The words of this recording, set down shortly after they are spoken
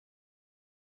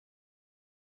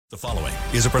The following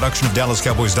is a production of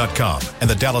DallasCowboys.com and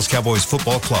the Dallas Cowboys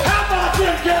Football Club. How about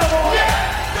them Cowboys?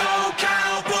 Yeah! Go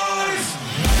Cowboys!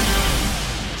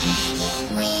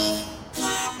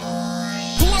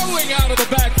 Blowing out of the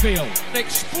backfield,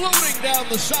 exploding down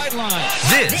the sideline.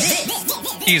 This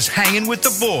is Hangin' with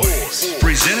the Boys,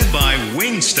 presented by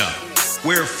Wingstop,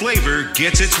 where flavor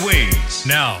gets its wings.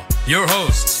 Now, your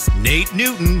hosts, Nate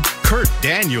Newton, Kurt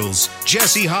Daniels,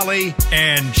 Jesse Holley,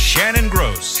 and Shannon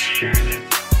Gross.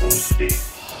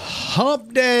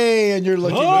 Hump Day, and you're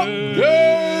looking live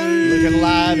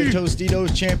at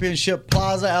Tostitos Championship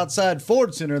Plaza outside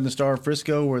Ford Center in the Star of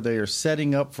Frisco, where they are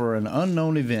setting up for an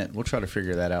unknown event. We'll try to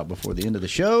figure that out before the end of the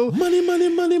show. Money.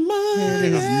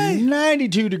 It is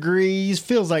 92 degrees,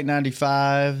 feels like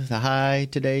 95. The high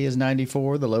today is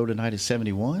 94. The low tonight is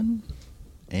 71.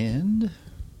 And...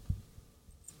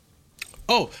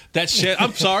 Oh, that's shit.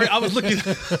 I'm sorry. I was looking.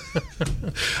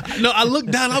 No, I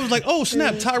looked down. I was like, oh,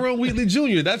 snap. Tyrone Wheatley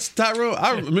Jr. That's Tyrone.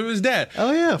 I remember his dad.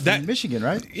 Oh, yeah. From Michigan,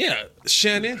 right? Yeah.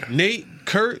 Shannon, Nate,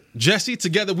 Kurt, Jesse.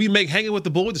 Together, we make Hanging with the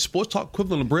Boys, the sports talk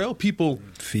equivalent of Braille. People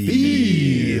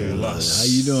feel us. How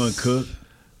you doing, Cook?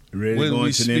 Ready When to go we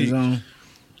into the speak. end zone?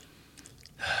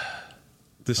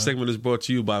 This segment is brought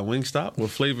to you by Wingstop, where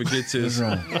flavor gets his.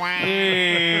 I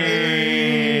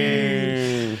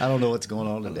don't know what's going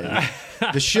on today.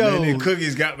 The show. And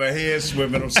Cookie's got my head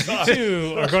swimming. I'm sorry.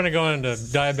 You are going to go into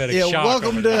diabetic shock.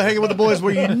 Welcome to Hanging with the Boys,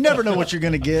 where you never know what you're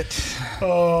going to get.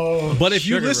 But if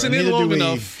you listen in Neither long do we.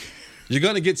 enough, you're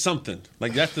going to get something.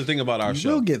 Like, that's the thing about our You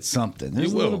show. will get something.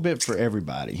 There's You a little will. bit for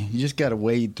everybody. You just got to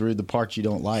wade through the parts you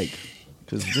don't like.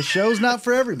 Because the show's not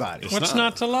for everybody. What's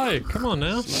not to like? Come on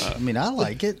now. I mean, I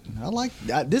like it.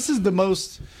 This is the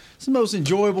most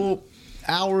enjoyable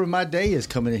hour of my day is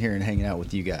coming in here and hanging out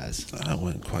with you guys. I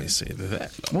wouldn't quite say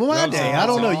that. Well, my day, I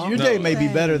don't know. Your day may be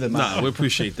better than mine. Nah, we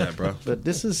appreciate that, bro. But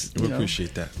this is, We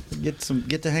appreciate that. get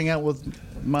to hang out with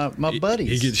my buddies.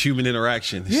 He gets human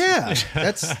interaction. Yeah,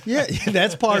 that's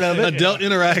part of it. Adult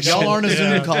interaction. Y'all aren't a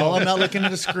Zoom call. I'm not looking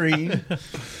at a screen.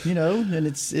 And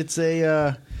it's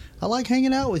a. I like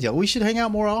hanging out with y'all. We should hang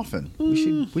out more often.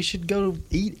 We should go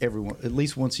eat at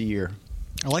least once a year.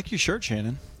 I like your shirt,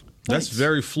 Shannon. That's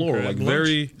very floral, like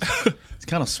very. It's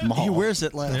kind of small. He wears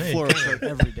it like a floral shirt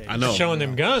every day. I know. Showing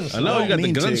them guns. I know you got the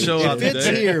mean gun to. show out It fits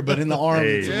today. here, but in the arm,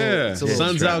 Hey, it's a little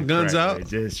Sun's out, guns out.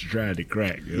 Just trying to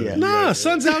crack. Yeah. Nah,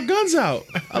 sun's out, guns out.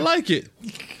 I like it.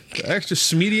 The extra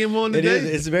medium on the It day. is.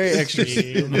 It's very extra,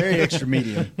 very extra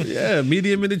medium. Yeah,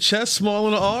 medium in the chest, small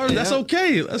in the arm. That's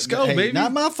okay. Let's go, Hey, baby.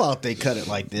 not my fault they cut it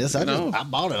like this. I know.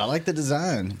 bought it. I like the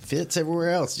design. Fits everywhere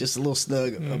else. Just a little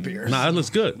snug up here. Nah, that looks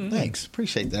good. Thanks.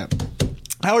 Appreciate that.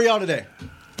 How are y'all today?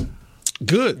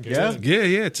 Good. Yeah?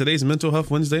 Yeah. Today's Mental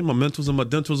Health Wednesday. My mentals and my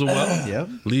dentals are well. Yeah.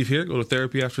 Leave here, go to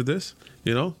therapy after this.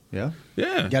 Yeah. Yeah.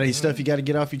 Got any stuff you got to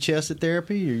get off your chest at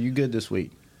therapy? Or are you good this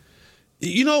week?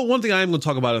 You know, one thing I am going to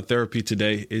talk about in therapy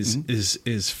today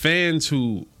is fans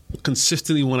who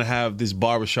consistently want to have these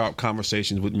barbershop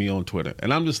conversations with me on Twitter.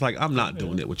 And I'm just like, I'm not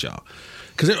doing it with y'all.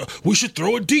 Because we should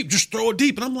throw it deep. Just throw it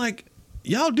deep. And I'm like,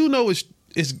 y'all do know it's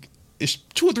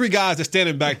 2 or 3 guys that's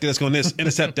standing back there that's going to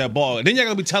intercept that ball. And then you're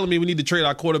going to be telling me we need to trade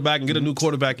our quarterback and get a new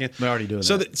quarterback in. They're already doing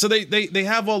that. So they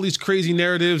have all these crazy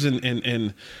narratives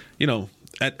and you know,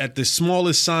 at the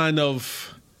smallest sign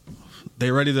of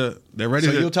they're ready to.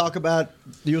 You'll talk about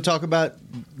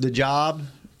the job.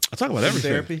 I talk about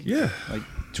everything. Therapy. Yeah. Like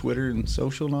Twitter and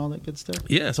social and all that good stuff.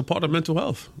 Yeah, it's a part of mental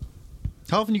health.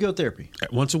 How often you go to therapy?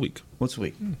 Once a week. Once a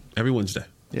week. Every Wednesday.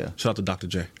 Yeah. Shout out to Dr.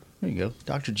 J. There you go,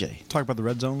 Dr. J. Talk about the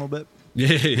red zone a little bit.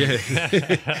 Yeah.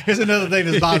 Here's another thing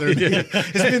that's bothering me.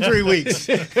 It's been 3 weeks.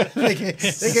 They can't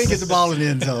get the ball in the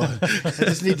end zone. I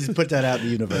just need to put that out in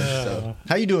the universe. So,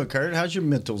 how you doing, Kurt? How's your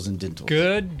mentals and dentals?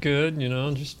 Good.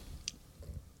 Just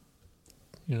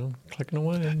clicking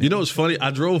away. You know what's funny? I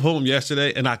drove home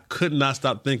yesterday and I could not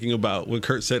stop thinking about what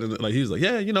Kurt said. Like he was like,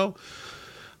 yeah,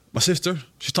 my sister,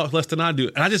 she talks less than I do.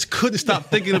 And I just couldn't stop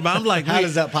thinking about it. I'm like, How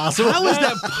is that possible? How is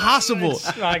that possible?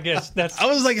 I guess that's. I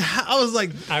was like,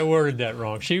 I worded that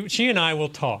wrong. She and I will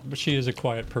talk, but she is a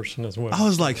quiet person as well.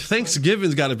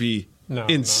 Thanksgiving's got to be No. I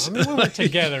mean, when we're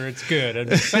together, it's good. I'm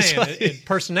just saying,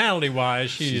 personality-wise,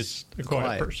 she's a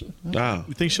quiet person. Wow.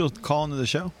 You think she'll call into the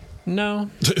show? No,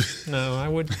 I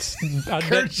would. I'd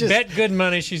bet good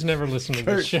money she's never listened to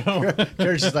this show.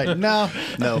 Kurt's just like, no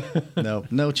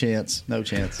chance.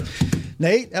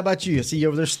 Nate, how about you? I see you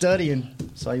over there studying.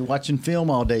 Saw you watching film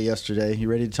all day yesterday. You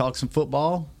ready to talk some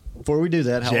football? Before we do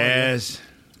that, how Jazz,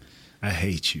 I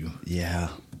hate you.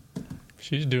 Yeah.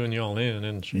 She's doing y'all in,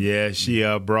 isn't she? Yeah, she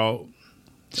brought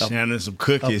Shannon some a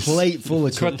cookies. plate full of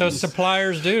That's what cookies. those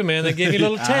suppliers do, man. They give you a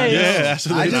little taste. Yeah, that's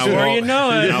what I they just- do. Before you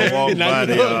know it. I walked Now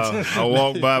by you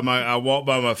know I walked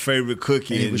by my favorite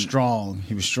cookie. He and was strong.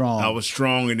 He was strong. I was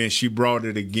strong, and then she brought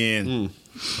it again.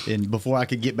 And before I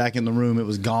could get back in the room, it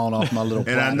was gone off my little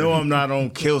platter. And I know I'm not on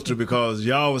kilter because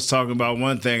y'all was talking about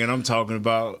one thing, and I'm talking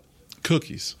about.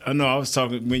 Cookies. I know I was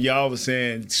talking when y'all was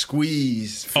saying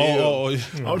squeeze. Oh,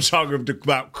 I'm talking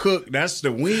about cook. That's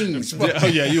the wings. Oh,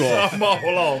 yeah, you are. I'm all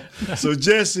off. So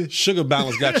Jesse, Sugar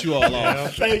balance got you all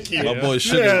off. thank you. My boy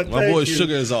Sugar. Yeah, my thank boy you.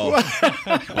 Sugar is off.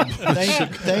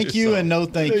 Thank you and no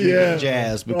thank you, Yeah.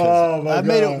 Jazz, because Oh, my I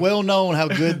made God. it well known how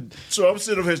good. So I'm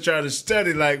sitting here trying to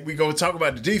study. Like we gonna talk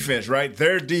about the defense, right?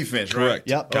 Their defense, right? Correct.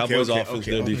 Yep. Cowboys Okay, offense,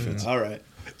 okay. their defense. All right.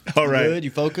 All right. Good.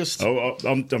 You focused? Oh,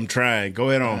 I'm trying. Go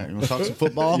ahead All right, on. you want to talk some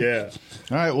football? Yeah.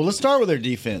 All right. Well, let's start with their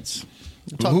defense.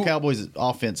 We'll talk Cowboys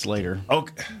offense later.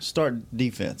 Okay. Start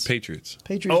defense. Patriots.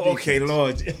 Patriots. Oh, okay, defense.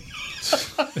 Lord.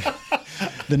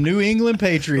 The New England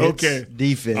Patriots Okay.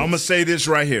 defense. I'm gonna say this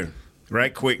right here,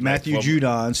 right quick. Matthew Matt.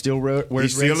 Judon still wears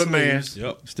He's still red a man. sleeves.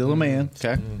 Yep. Still a man.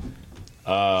 Okay.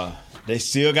 They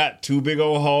still got two big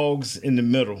old hogs in the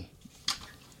middle.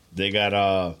 They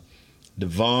got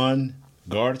Devon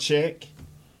Garchek,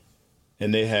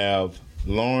 and they have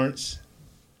Lawrence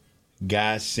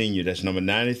Guy Sr. That's number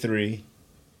 93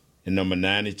 and number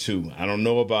 92. I don't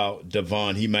know about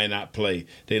Devon. He may not play.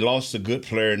 They lost a good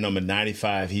player, number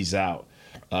 95. He's out.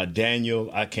 Daniel,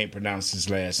 I can't pronounce his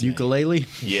last name. Ukulele.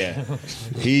 Yeah,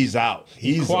 he's out.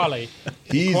 He's Quali.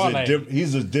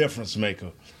 he's a difference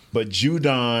maker. But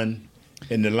Judon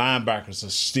and the linebackers are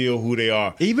still who they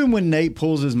are. Even when Nate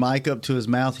pulls his mic up to his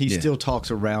mouth, he Yeah. still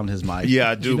talks around his mic. Yeah,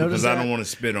 I Did do you notice because I that? don't want to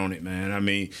spit on it, man. I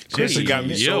mean, Chris Hey, got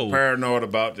me so yo. paranoid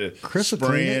about the Chris will clean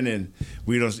spraying, it. and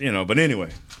we don't, But anyway,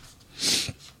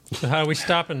 So how are we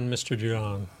stopping Mr.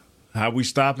 John? how we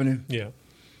stopping him? Yeah.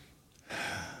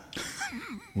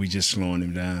 We just slowing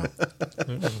him down.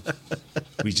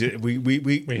 we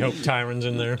We hope Tyron's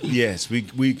in there. yes, we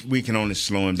can only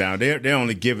slow him down. They're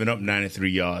only giving up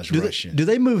 93 yards rushing. Do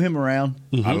they move him around?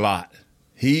 A lot.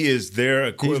 He is their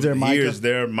equivalent. their He Micah? is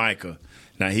their Micah.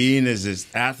 Now he ain't as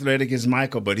athletic as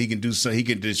Michael, but he can do so. He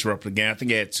can disrupt the game. I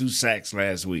think he had 2 sacks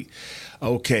last week.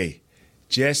 Okay,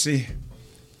 Jesse.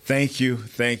 Thank you.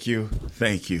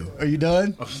 Are you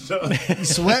done? You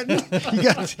sweating?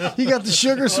 You got the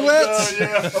sugar sweats?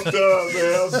 Yeah, I'm done,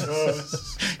 man. I'm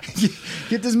done.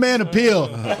 Get this man a pill.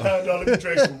 Now let me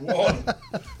drink some water.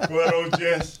 Go ahead, old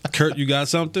Jess. Kurt, you got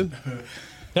something?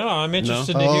 No, I'm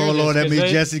interested to hear Oh this. Lord, that 'cause means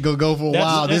they- Jesse's gonna go for a that's-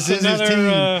 while. This that's is his team.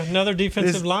 another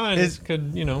defensive His- line. his- It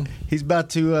could, He's about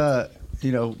to,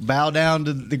 bow down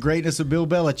to the greatness of Bill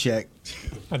Belichick.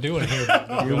 I do want to hear about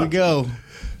that. Here we go.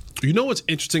 You know what's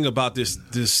interesting about this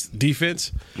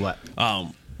defense? What?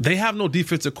 They have no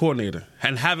defensive coordinator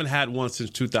and haven't had one since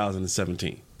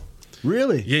 2017.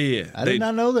 Really? Yeah. I did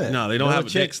not know that. No, they don't have.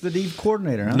 Belichick's the deep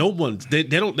coordinator, huh? No one. They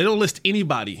don't list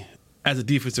anybody as a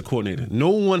defensive coordinator. No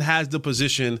one has the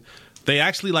position. They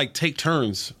actually take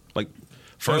turns.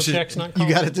 First, Belichick's not You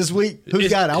calling got it this week? Who's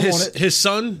got it? I want it. His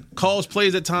son calls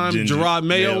plays at times. Ginger Gerard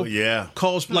Mayo, yeah.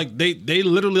 calls they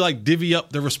literally divvy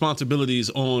up their responsibilities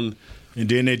on. And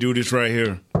then they do this right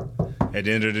here. At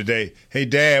the end of the day, hey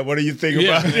Dad, what do you think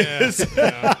about this?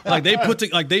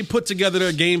 They put together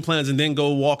their game plans and then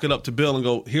go walk it up to Bill and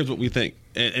go, here's what we think.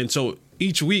 And so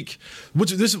each week,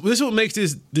 this is what makes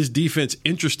this defense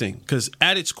interesting, because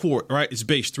at its core, right, it's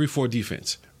based 3-4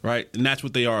 defense, right, and that's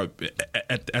what they are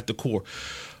at the core.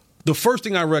 The first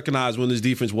thing I recognized when this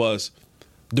defense was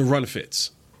the run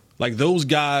fits. Those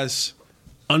guys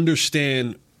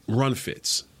understand run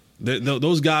fits.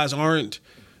 Those guys aren't.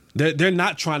 They're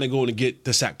not trying to go and get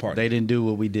the sack part. They didn't do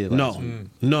what we did last week.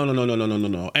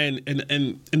 No. And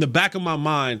in the back of my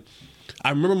mind, I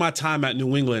remember my time at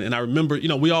New England, and I remember,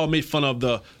 we all made fun of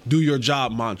the "do your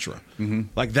job" mantra.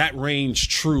 That reigns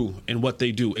true in what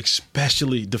they do,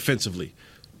 especially defensively.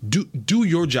 Do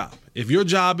your job. If your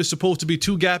job is supposed to be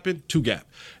two gapping, two gap.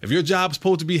 If your job is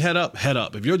supposed to be head up, head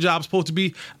up. If your job is supposed to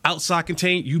be outside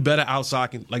contain, you better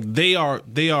outside. They are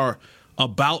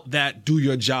about that. Do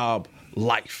your job.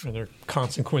 Life. Are there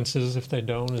consequences if they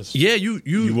don't? Yeah, you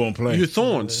won't play. You're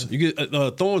thorns. You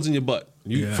get thorns in your butt.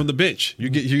 From the bench. You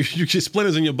get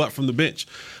splinters in your butt from the bench.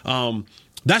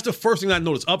 That's the first thing I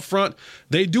noticed. Up front,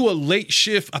 they do a late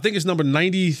shift. I think it's number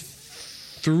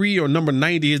 93 or number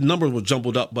 90. His numbers were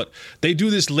jumbled up, but they do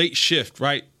this late shift.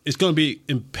 Right, it's going to be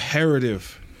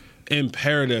imperative,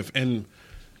 and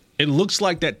it looks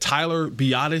like that Tyler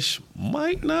Biotish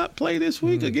might not play this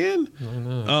week again.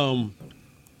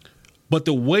 But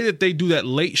the way that they do that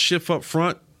late shift up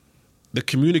front, the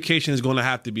communication is going to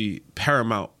have to be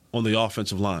paramount on the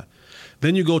offensive line.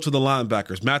 Then you go to the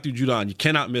linebackers. Matthew Judon, you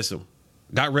cannot miss him.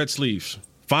 Got red sleeves.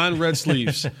 Fine red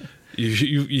sleeves.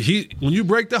 When you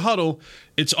break the huddle,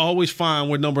 it's always fine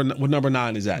where number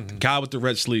 9 is at. The guy with the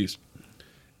red sleeves.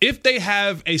 If they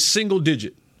have a single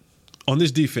digit on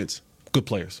this defense, good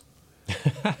players.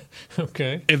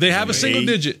 Okay. If they have Number a single 8,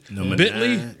 digit, number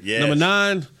Bentley, 9, yes. number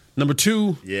 9, number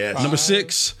 2, Yes. number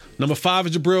 6, number 5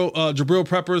 is Jabril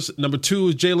Peppers, number 2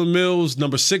 is Jalen Mills,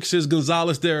 number 6 is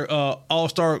Gonzalez, their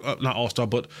all-star, not all-star,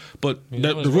 but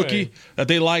the rookie that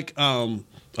they like.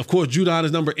 Of course, Judon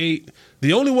is number 8.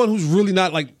 The only one who's really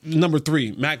not like number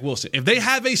 3, Mac Wilson. If they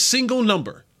have a single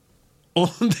number on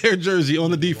their jersey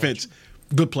on the defense,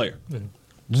 good player.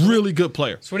 Really good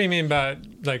player. So what do you mean by,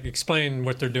 like, explain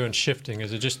what they're doing shifting?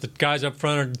 Is it just the guys up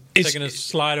front are taking a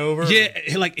slide over? Yeah,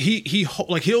 like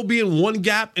he'll be in one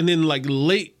gap and then like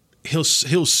late he'll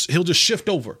just shift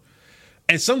over.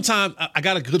 And sometimes I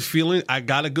got a good feeling.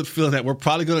 That we're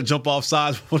probably going to jump off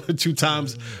sides 1 or 2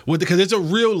 times because it's a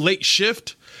real late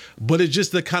shift, but it's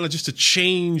just the kind of just to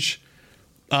change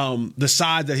the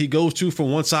side that he goes to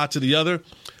from one side to the other.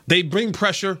 They bring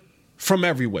pressure from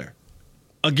everywhere.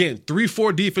 Again,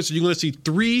 3-4 defense. You're going to see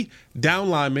 3 down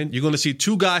linemen. You're going to see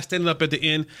 2 guys standing up at the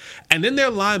end, and then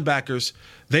their linebackers.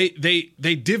 They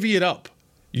divvy it up.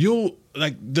 You'll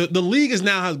like the league is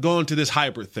now has gone to this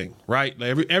hybrid thing, right?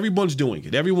 Like everyone's doing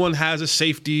it. Everyone has a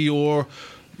safety or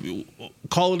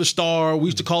call it a star. We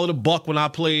used to call it a buck when I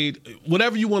played.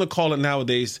 Whatever you want to call it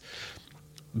nowadays,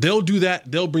 they'll do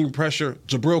that. They'll bring pressure.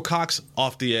 Jabril Peppers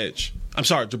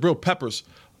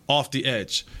off the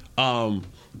edge.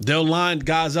 They'll line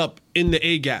guys up in the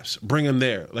A gaps, bring them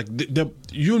there. Like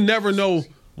you never know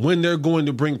when they're going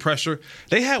to bring pressure.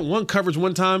 They had one coverage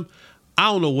one time. I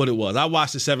don't know what it was. I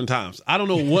watched it 7 times. I don't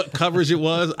know what coverage it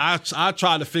was. I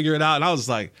tried to figure it out, and I was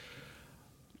like,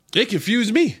 it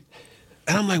confused me.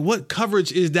 And I'm like, what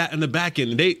coverage is that in the back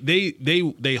end?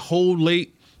 They hold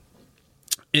late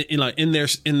in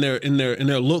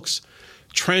their looks,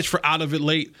 transfer out of it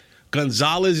late.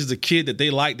 Gonzalez is a kid that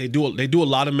they like. They do a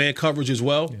lot of man coverage as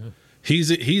well. Yeah.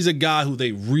 He's a guy who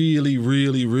they really,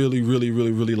 really, really, really,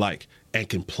 really, really like and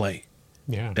can play.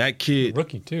 Yeah, that kid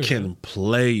rookie too, can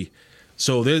play.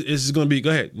 So this is going to be.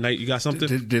 Go ahead, Nate. You got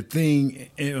something? The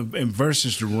thing in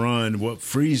versus the run, what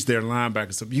frees their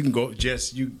linebackers up? You can go.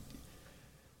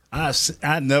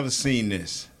 I've never seen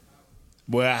this.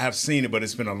 Well, I have seen it, but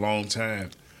it's been a long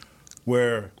time.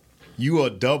 Where you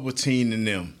are double teaming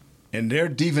them, and their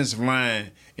defensive line,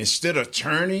 instead of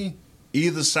turning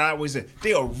either sideways,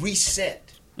 they'll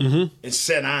reset and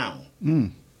set down.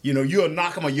 You'll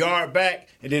knock them a yard back,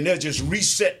 and then they'll just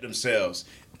reset themselves.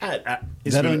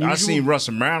 I've seen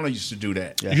Russell Maryland used to do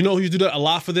that. Yeah. You know who used to do that a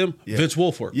lot for them? Yeah. Vince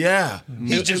Wilfork. Yeah.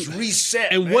 He just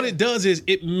reset. And what it does is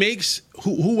it makes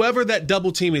whoever that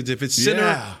double team is, if it's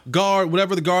center, guard,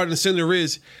 whatever the guard and the center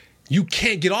is, you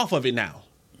can't get off of it now.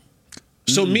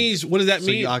 So means what does that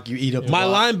mean? You eat up my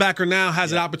linebacker now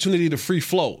has an opportunity to free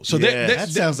flow. So that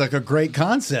sounds like a great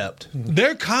concept.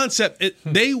 Their concept,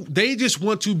 they just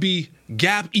want to be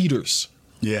gap eaters.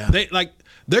 Yeah.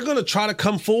 They're going to try to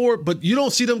come forward, but you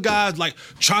don't see them guys like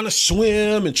trying to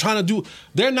swim and trying to do.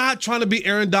 They're not trying to be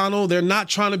Aaron Donald. They're not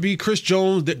trying to be Chris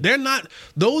Jones. They're not.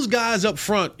 Those guys up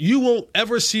front, you won't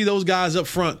ever see those guys up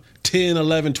front 10,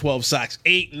 11, 12 sacks,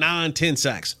 8, 9, 10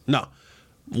 sacks. No.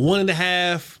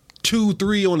 1.5, 2,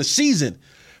 3 on the season.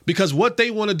 Because what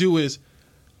they want to do is,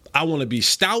 I want to be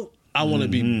stout. I want to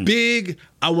be big.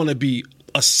 I want to be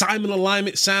assignment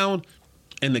alignment sound.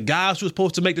 And the guys who are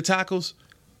supposed to make the tackles,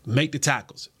 make the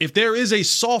tackles. If there is a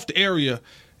soft area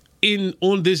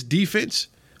on this defense,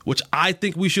 which I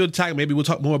think we should attack, maybe we'll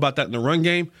talk more about that in the run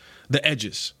game, the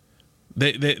edges.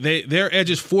 Their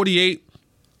edges 48,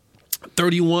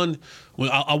 31. When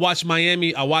I watched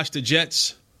Miami, I watched the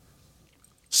Jets.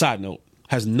 Side note,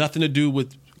 has nothing to do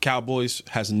with Cowboys,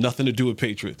 has nothing to do with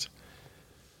Patriots.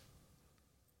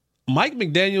 Mike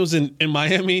McDaniels in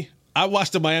Miami, I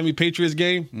watched the Miami Patriots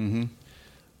game. Mm-hmm.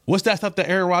 What's that stuff that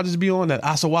Aaron Rodgers be on? That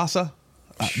Asawasa?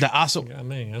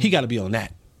 He got to be on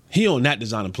that. He on that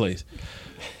designing plays.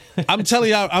 I'm telling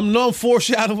y'all, I'm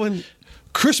foreshadowing.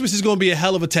 Christmas is going to be a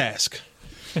hell of a task.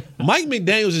 Mike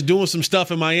McDaniels is doing some stuff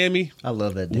in Miami. I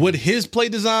love that dude. With his play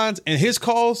designs and his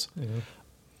calls. Mm-hmm.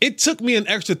 It took me an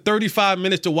extra 35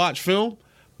 minutes to watch film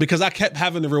because I kept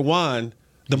having to rewind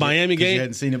the Miami game. You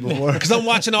hadn't seen it before. Because I'm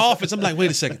watching the offense. I'm like, wait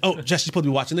a second. Oh, Jesse's supposed to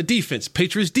be watching the defense.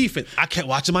 Patriots defense. I kept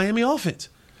watching Miami offense.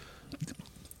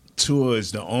 Tua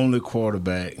is the only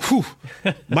quarterback.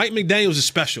 Mike McDaniels is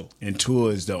special. And Tua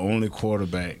is the only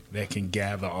quarterback that can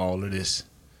gather all of this.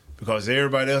 Because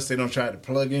everybody else, they don't try to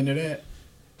plug into that,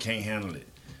 can't handle it.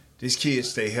 This kid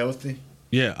stay healthy.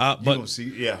 Yeah, You but gonna see,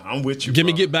 yeah, I'm with you. Give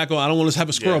me bro. get back on. I don't want to have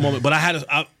a squirrel moment, but I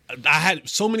had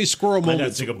so many squirrel Might not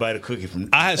moments. take a bite of cookie from.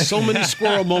 I had so many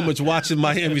squirrel moments watching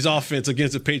Miami's offense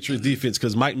against the Patriots defense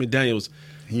because Mike McDaniels,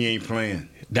 He ain't playing.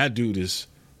 that dude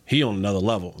he on another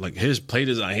level. Like his play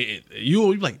design,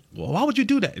 you're like, well, why would you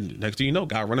do that? And next thing you know,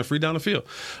 guy running free down the field.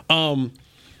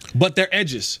 But their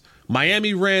edges,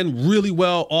 Miami ran really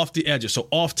well off the edges, so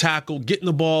off tackle, getting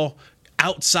the ball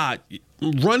outside.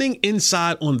 Running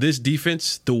inside on this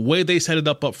defense, the way they set it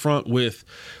up front with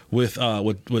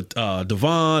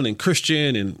Devon and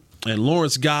Christian and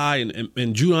Lawrence Guy and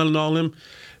Judon and all them,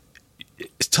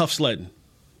 it's tough sledding.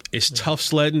 It's tough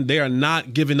sledding. They are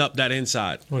not giving up that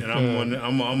inside. And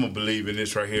I'm gonna believe in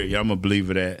this right here. Yeah, I'm gonna believe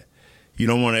in that. You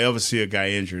don't want to ever see a guy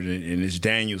injured, and it's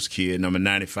Daniel's kid, number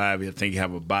 95. I think he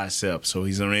have a bicep, so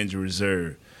he's on injury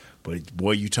reserve. But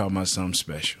boy, you talking about something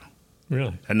special.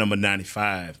 Really? That number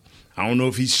 95. I don't know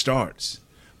if he starts,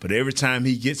 but every time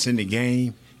he gets in the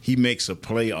game, he makes a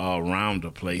play all around the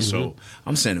play. So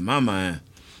I'm saying in my mind,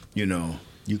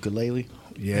 Ukulele.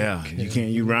 yeah, you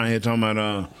can't. You around here talking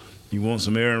about you want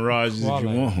some Aaron Rodgers if you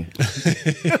want.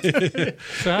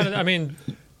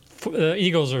 So the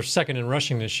Eagles are second in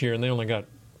rushing this year, and they only got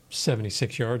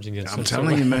 76 yards against them. I'm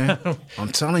telling you, man.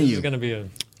 I'm telling you. It's going to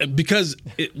be Because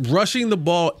rushing the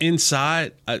ball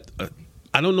inside,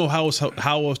 I don't know how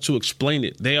else to explain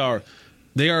it. They are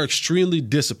extremely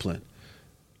disciplined.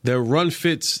 Their run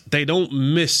fits, they don't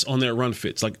miss on their run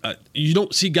fits. Like you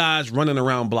don't see guys running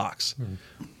around blocks.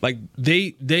 Like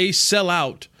they sell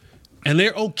out, and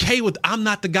they're okay with. I'm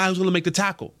not the guy who's going to make the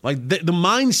tackle. Like the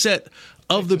mindset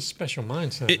of a special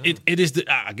mindset. It is the.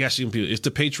 I guess it's the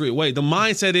Patriot way. The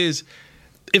mindset is,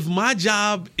 if my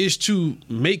job is to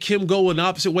make him go an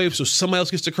opposite way so somebody else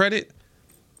gets the credit,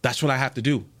 that's what I have to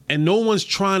do. And no one's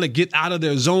trying to get out of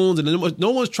their zones, and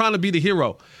no one's trying to be the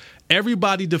hero.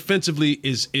 Everybody defensively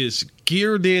is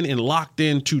geared in and locked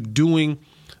in to doing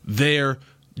their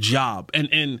job.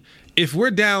 And if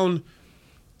we're down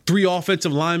 3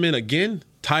 offensive linemen again,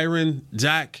 Tyron,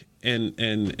 Zach,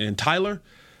 and Tyler,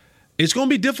 it's going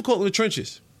to be difficult in the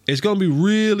trenches. It's going to be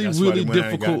really, That's really why they went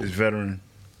out and got difficult. this veteran.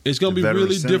 It's going to be veteran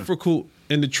really center. difficult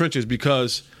in the trenches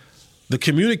because the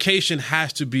communication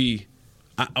has to be.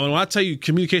 When I tell you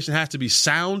communication has to be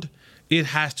sound, it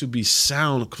has to be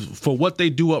sound for what they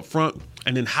do up front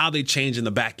and then how they change in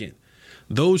the back end.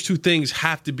 Those two things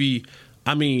have to be,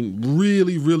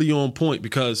 really, really on point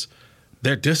because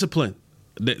they're disciplined.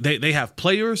 They have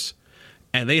players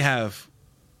and they have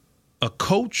a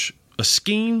coach, a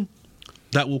scheme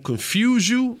that will confuse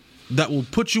you, that will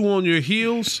put you on your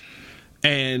heels.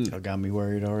 And That got me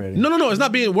worried already. No. It's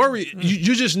not being worried.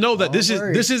 You just know that this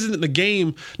isn't the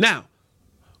game. Now,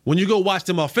 when you go watch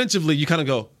them offensively, you kind of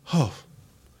go, oh,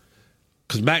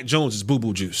 because Mac Jones is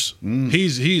boo-boo juice. He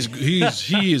is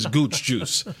gooch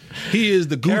juice. He is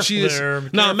the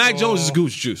goochiest. No, Mac Jones is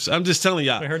gooch juice. I'm just telling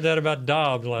y'all. I heard that about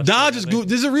Dobbs last Dobbs night. is gooch.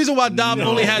 There's a reason why Dobbs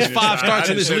only has 5 starts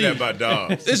in this I league. didn't say that about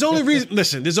Dobbs. There's only reason.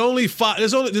 Listen, there's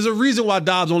a reason why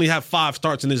Dobbs only have 5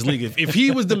 starts in this league. If he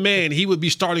was the man, he would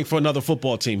be starting for another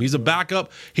football team. He's a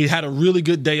backup. He had a really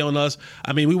good day on us.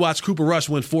 We watched Cooper Rush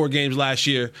win 4 games last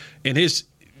year, and his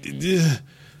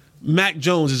Mac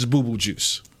Jones is boo boo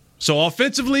juice. So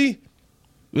offensively,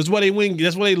 that's why they win.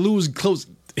 That's why they lose close.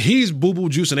 He's boo boo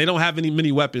juice, and they don't have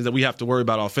many weapons that we have to worry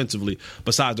about offensively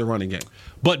besides the running game.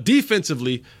 But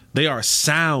defensively, they are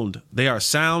sound. They are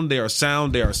sound. They are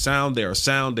sound. They are sound. They are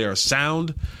sound. They are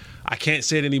sound. I can't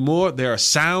say it anymore. They are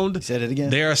sound. You said it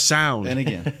again. They are sound. And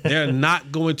again. They're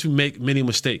not going to make many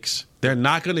mistakes. They're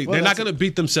not going to. They're not going to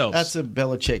beat themselves. That's a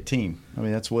Belichick team.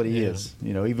 That's what he is.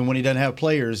 Even when he doesn't have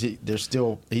players, he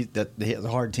has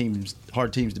hard teams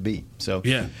to beat. So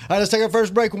yeah. All right, let's take our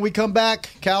first break. When we come back,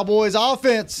 Cowboys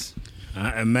offense.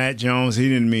 And Matt Jones, he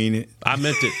didn't mean it. I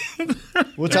meant it.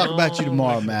 We'll talk about you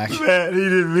tomorrow, Mac. Matt, he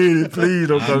didn't mean it. Please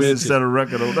don't come in and set a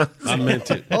record on that. I meant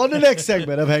it. On the next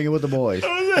segment of Hanging with the Boys.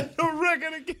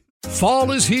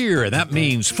 Fall is here, and that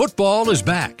means football is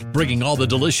back, bringing all the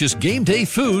delicious game day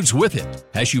foods with it.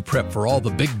 As you prep for all the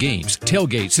big games,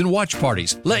 tailgates, and watch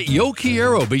parties, let Yo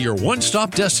Quiero be your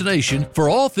one-stop destination for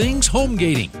all things home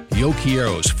gating. Yo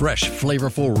Quiero's fresh,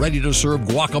 flavorful, ready-to-serve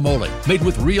guacamole, made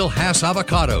with real Hass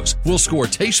avocados, will score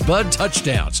taste bud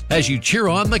touchdowns as you cheer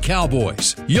on the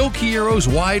Cowboys. Yo Quiero's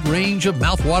wide range of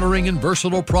mouthwatering and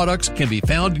versatile products can be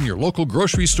found in your local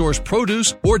grocery store's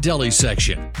produce or deli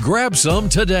section. Grab some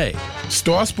today.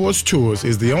 Star Sports Tours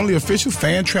is the only official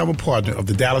fan travel partner of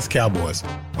the Dallas Cowboys,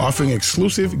 offering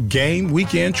exclusive game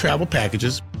weekend travel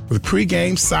packages with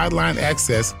pre-game sideline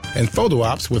access and photo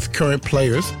ops with current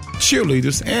players,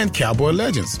 cheerleaders, and Cowboy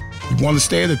legends. You want to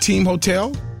stay at a team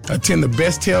hotel? Attend the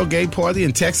best tailgate party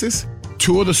in Texas?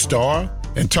 Tour the Star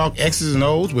and talk X's and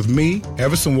O's with me,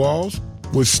 Everson Walls?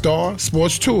 With Star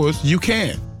Sports Tours, you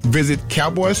can. Visit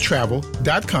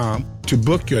cowboystravel.com to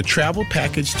book your travel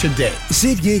package today.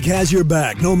 SeatGeek has your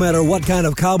back no matter what kind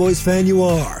of Cowboys fan you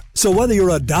are. So whether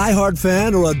you're a diehard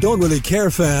fan or a don't really care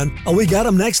fan, a we got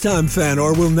 'em next time fan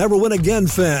or we'll never win again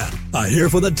fan, a here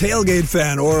for the tailgate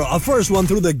fan or a first one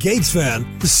through the gates fan,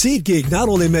 SeatGeek not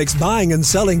only makes buying and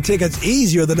selling tickets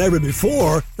easier than ever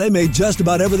before, they made just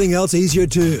about everything else easier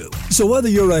too. So whether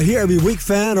you're a here every week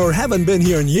fan or haven't been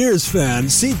here in years fan,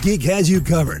 SeatGeek has you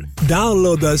covered.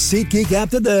 Download the SeatGeek app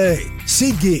today.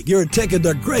 SeatGeek, your ticket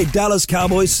to great Dallas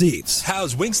Cowboys seats.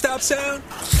 How's Wingstop sound?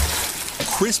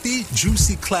 Crispy,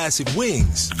 juicy, classic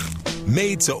wings.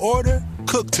 Made to order,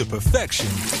 cooked to perfection.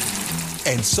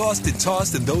 And sauced and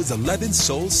tossed in those 11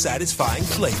 soul-satisfying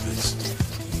flavors.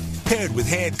 Paired with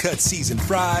hand-cut seasoned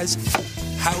fries,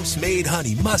 house-made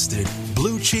honey mustard,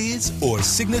 blue cheese, or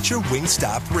signature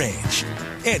Wingstop ranch.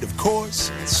 And, of course,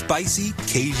 spicy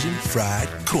Cajun fried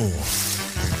corn.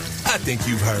 I think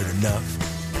you've heard enough.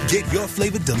 Get your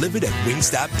flavor delivered at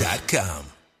wingstop.com.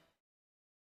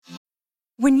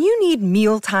 When you need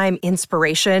mealtime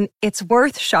inspiration, it's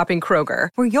worth shopping Kroger,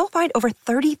 where you'll find over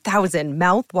 30,000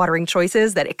 mouth-watering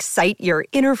choices that excite your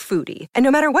inner foodie. And no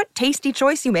matter what tasty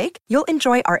choice you make, you'll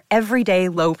enjoy our everyday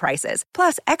low prices,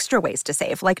 plus extra ways to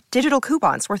save, like digital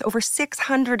coupons worth over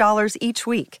 $600 each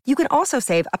week. You can also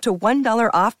save up to $1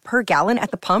 off per gallon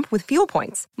at the pump with fuel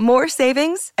points. More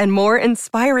savings and more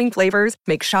inspiring flavors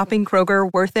make shopping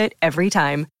Kroger worth it every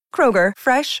time. Kroger,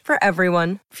 fresh for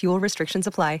everyone. Fuel restrictions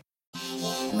apply.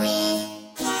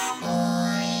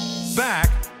 Back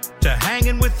to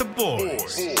Hanging with the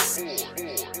Boys.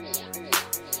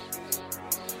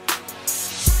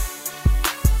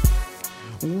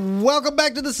 Welcome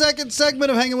back to the second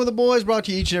segment of Hanging with the Boys, brought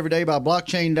to you each and every day by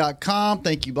blockchain.com.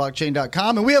 Thank you,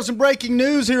 blockchain.com. And we have some breaking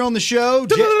news here on the show.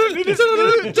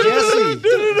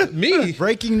 Jesse. Me?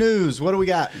 Breaking news. What do we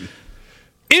got?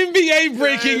 NBA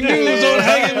breaking news on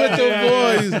Hanging with the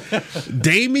Boys.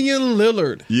 Damian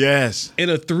Lillard, yes, in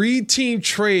a 3-team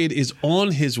trade, is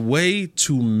on his way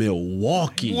to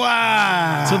Milwaukee.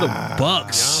 Wow. To the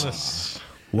Bucks. Giannis.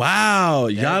 Wow.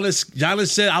 Giannis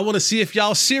said, I want to see if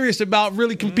y'all serious about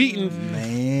really competing.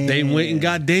 Man. They went and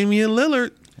got Damian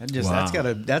Lillard.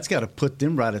 That's gotta put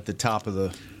them right at the top of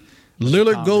the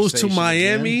Lillard goes to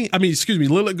Miami.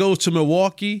 Lillard goes to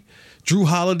Milwaukee. Drew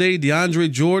Holiday, DeAndre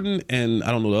Jordan, and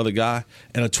I don't know the other guy,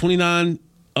 and a 29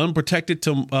 unprotected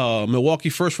to Milwaukee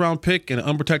first-round pick and an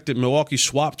unprotected Milwaukee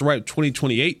swapped right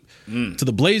 2028 to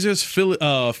the Blazers.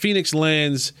 Phoenix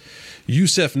lands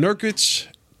Yusef Nurkic,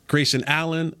 Grayson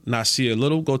Allen, Nasir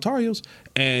Little, go Tar Heels,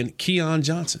 and Keon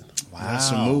Johnson. Wow. That's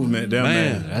some movement there,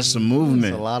 man. That's some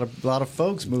movement. That's a lot of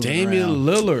folks moving Damian around.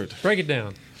 Lillard. Break it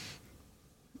down.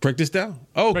 Break this down.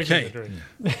 Okay.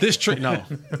 This trick, no.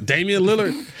 Damian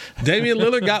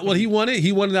Lillard got what he wanted.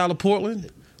 He wanted out of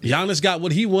Portland. Giannis got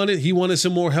what he wanted. He wanted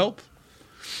some more help.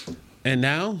 And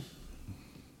now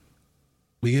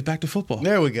we get back to football.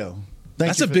 There we go.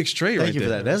 That's a big trade right there. Thank you for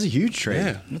that. That's a huge trade.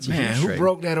 Yeah. That's a Man, huge who trade.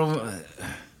 broke that over?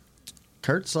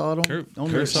 Kurt saw it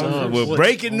Kurt saw it. Well,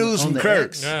 breaking news from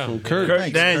Kurt. Yeah. From Kurt.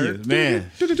 Kurt Daniels,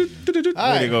 man. All Way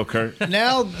right. to go, Kurt.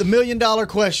 Now, the $1 million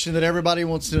question that everybody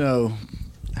wants to know.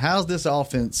 How's this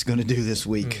offense going to do this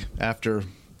week after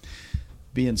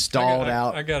being stalled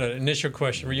out? I got an initial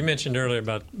question. You mentioned earlier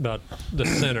about the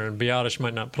center, and Biotish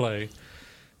might not play.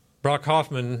 Brock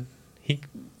Hoffman, he's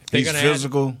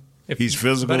physical. He's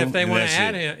physical. But if they want to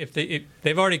add him, if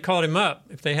they've already called him up,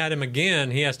 if they had him again,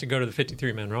 he has to go to the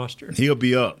 53-man roster. He'll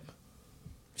be up.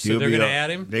 So they're going to add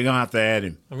him? They're going to have to add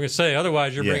him. I'm going to say,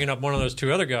 otherwise you're bringing up one of those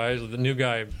two other guys, the new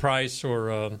guy, Price,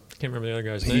 or I can't remember the other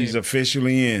guy's name. He's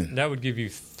officially in. That would give you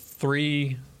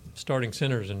 3 starting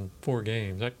centers in 4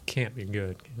 games. That can't be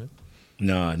good, can it?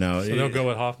 No. So they'll go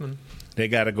with Hoffman? They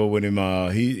got to go with him. I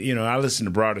listened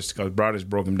to Broadus because Broadus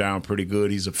broke him down pretty good.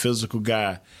 He's a physical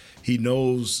guy. He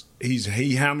knows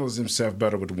he handles himself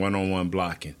better with one-on-one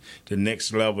blocking. The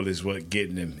next level is what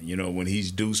getting him. When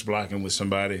he's deuce blocking with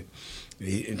somebody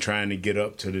and trying to get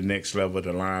up to the next level,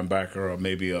 the linebacker or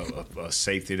maybe a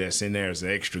safety that's in there as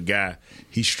an extra guy,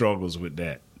 he struggles with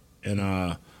that.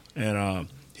 And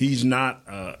he's not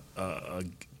a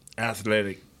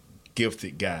athletic,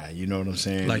 gifted guy. You know what I'm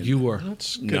saying? Like you were.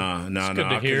 That's good. No. It's good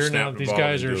to hear. Now these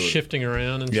guys are shifting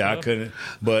around and stuff. I couldn't.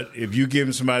 But if you give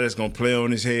him somebody that's going to play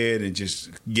on his head and just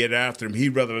get after him,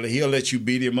 he'll let you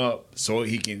beat him up so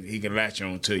he can latch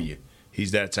on to you.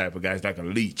 He's that type of guy. He's like a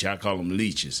leech. I call them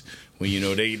leeches. When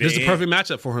they this is the perfect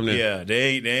matchup for him. Then. Yeah,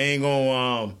 they ain't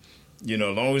gonna You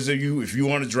know, as long as if you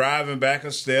want to drive him back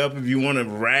a step, if you want to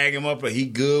rag him up, he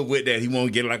good with that. He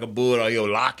won't get like a bull or he'll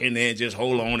lock in there and just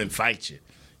hold on and fight you.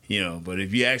 You know, but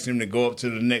if you ask him to go up to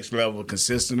the next level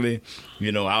consistently,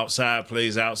 you know, outside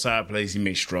plays, he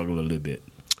may struggle a little bit.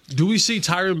 Do we see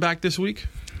Tyron back this week?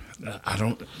 I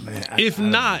don't, man. If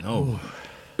not,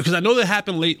 because I know that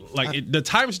happened late. The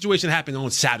Tyron situation happened on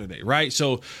Saturday, right?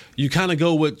 So you kind of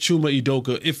go with Chuma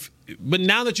Udoka. But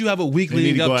now that you have a week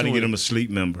leading up to it, go out and get him a sleep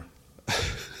member.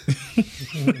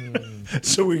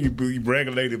 So we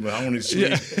regulate him. I want to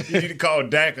sleep. You need to call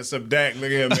Dak or some Dak. Look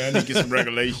at him, man. I need to get some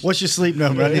regulation. What's your sleep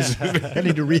number? I need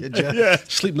to readadjust. Yeah.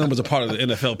 Sleep numbers are part of the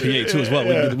NFLPA too as well.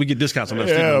 Yeah. We get discounts on that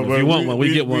sleep number. If you want one,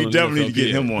 we get one. We definitely need to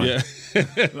get him one. Yeah.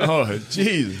 Oh,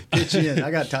 jeez. Get you in. I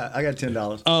got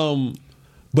 $10.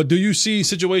 But do you see a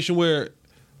situation where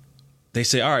they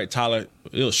say, all right, Tyler,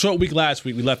 it was a short week last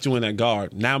week. We left you in that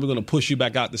guard. Now we're going to push you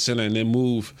back out the center and then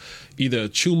move either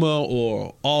Chuma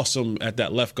or Awesome at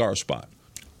that left guard spot.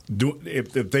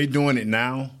 If they're doing it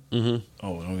now, we ain't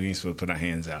supposed to put our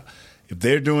hands out. If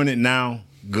they're doing it now,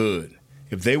 good.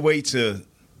 If they wait till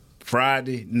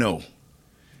Friday, no.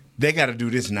 They got to do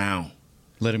this now.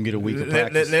 Let them get a week of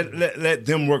practice. Let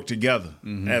them work together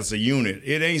as a unit.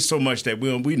 It ain't so much that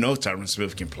we know Tyron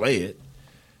Smith can play it.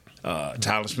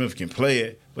 Tyler Smith can play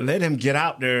it, but let him get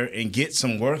out there and get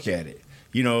some work at it.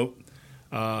 You know,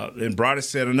 and Brody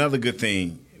said another good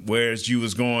thing, whereas you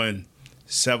was going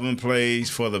 7 plays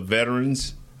for the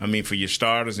veterans, for your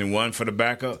starters and 1 for the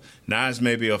backup, now it's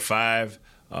maybe a 5-3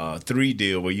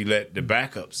 deal where you let the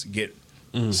backups get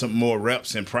some more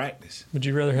reps in practice. Would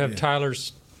you rather have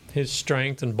his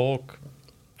strength and bulk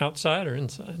outside or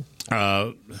inside?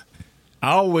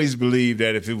 I always believed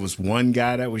that if it was one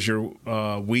guy that was your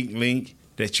weak link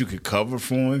that you could cover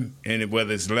for him, and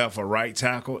whether it's left or right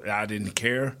tackle, I didn't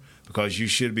care because you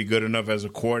should be good enough as a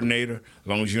coordinator. As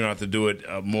long as you don't have to do it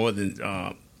more than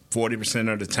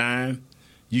 40% of the time,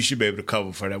 you should be able to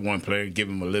cover for that one player and give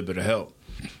him a little bit of help.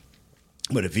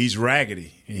 But if he's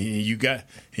raggedy and you got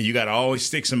to always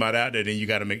stick somebody out there, then you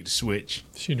got to make the switch.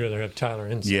 So you'd rather have Tyler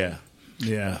inside.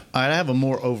 Yeah. All right, I have a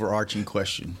more overarching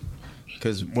question.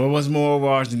 Because what's more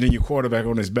overarching than your quarterback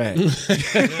on his back?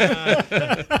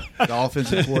 The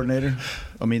offensive coordinator.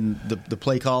 The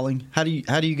play calling. How do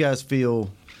you guys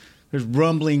feel? There's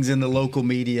rumblings in the local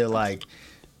media like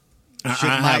should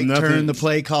Mike turn the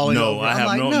play calling over? I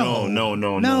have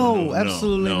no,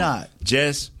 absolutely not.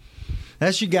 Jess,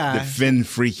 that's your guy. The Finn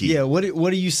Freaky. Yeah. What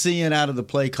are you seeing out of the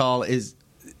play call? Is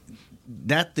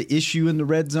that the issue in the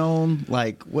red zone?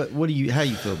 Like how do you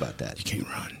feel about that? You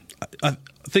can't run. I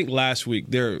think last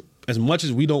week, as much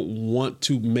as we don't want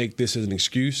to make this as an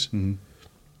excuse,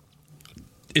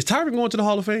 is Tyron going to the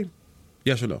Hall of Fame?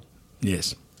 Yes or no?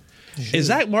 Yes. Is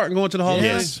Zach Martin going to the Hall of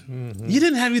Fame? Yes. You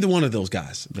didn't have either one of those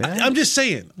guys. Yeah. I'm just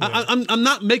saying. Yeah. I'm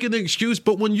not making an excuse,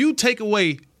 but when you take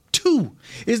away 2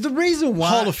 is the reason why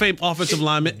Hall of Fame offensive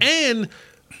linemen and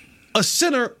a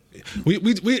center. We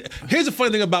here's the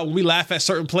funny thing about when we laugh at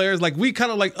certain players, like we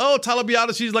kind of like, oh, Tyler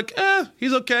Biadasz, he's like,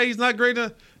 he's okay, he's not great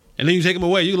enough. And then you take him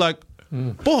away, you're like,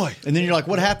 boy. And then you're like,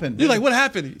 what happened? You're like, what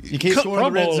happened? You can't score in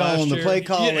the red zone, the play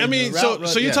call. Yeah,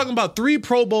 so you're talking about 3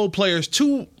 Pro Bowl players,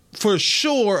 2 for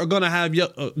sure are going to have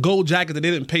a gold jacket that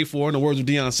they didn't pay for, in the words of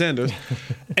Deion Sanders.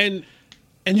 and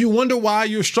you wonder why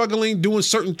you're struggling doing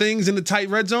certain things in the tight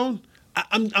red zone.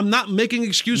 I'm not making an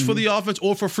excuse for the offense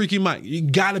or for Freaky Mike. You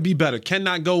got to be better.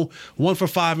 Cannot go 1 for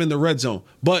 5 in the red zone.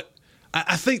 But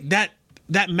I think that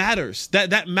matters.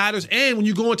 That matters. And when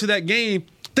you go into that game,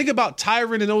 think about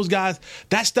Tyron and those guys.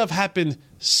 That stuff happened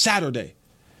Saturday.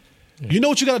 You know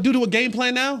what you got to do to a game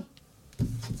plan now?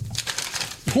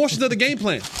 Portions of the game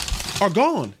plan are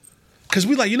gone. Because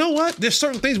we like, you know what? There's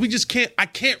certain things we just can't. I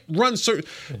can't run certain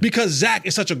because Zach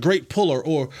is such a great puller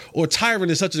or Tyron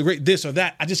is such a great this or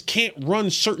that. I just can't run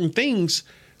certain things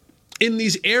in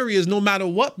these areas no matter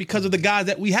what because of the guys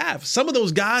that we have. Some of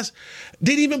those guys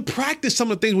didn't even practice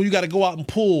some of the things when you got to go out and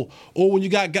pull or when you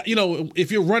got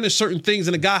if you're running certain things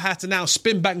and the guy has to now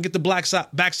spin back and get the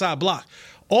backside block.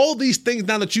 All these things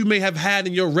now that you may have had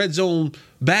in your red zone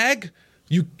bag,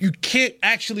 you can't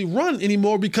actually run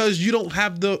anymore because you don't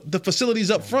have the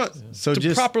facilities up front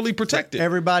to properly protect it.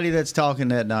 Everybody that's talking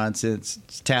that nonsense,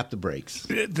 tap the brakes.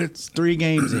 It's 3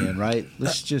 games in, right?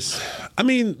 Let's just.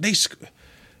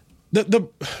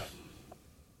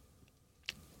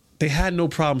 They had no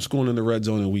problem scoring in the red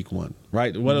zone in week 1,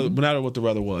 right? No matter what the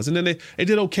weather was. And then they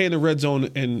did okay in the red zone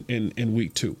in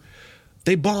week 2.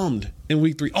 They bombed in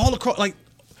week 3. All across, like,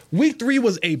 Week 3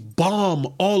 was a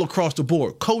bomb all across the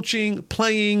board. Coaching,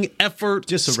 playing, effort,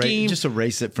 scheme. Just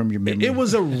erase it from your memory. It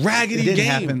was a raggedy It didn't game.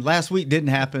 happen. Last week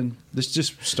didn't happen. Let's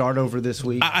just start over this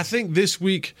week. I think this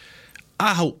week,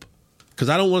 I hope, because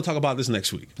I don't want to talk about this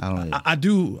next week. I don't know. I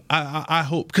do. I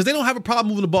hope, because they don't have a problem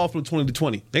moving the ball from 20 to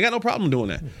 20. They got no problem doing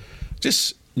that.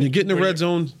 Just you get in the red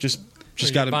zone. Just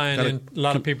got to. A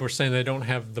lot of people are saying they don't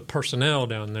have the personnel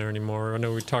down there anymore. I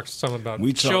know we talked some about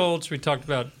Schultz. We talked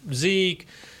about Zeke.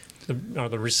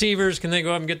 The receivers, can they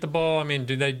go up and get the ball? I mean,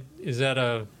 is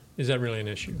that really an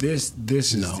issue? This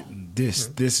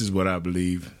is what I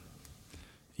believe.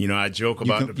 You know, I joke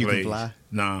about the plays. I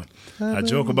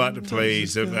joke about the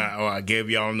plays. I gave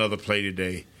y'all another play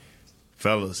today.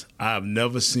 Fellas, I've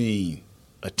never seen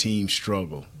a team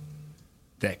struggle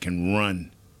that can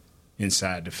run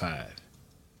inside the 5.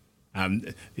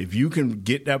 If you can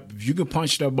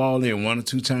punch that ball in 1 or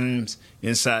 2 times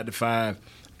inside the 5,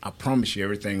 I promise you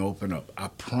everything open up. I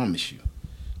promise you.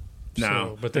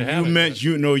 Now, but they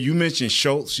you mentioned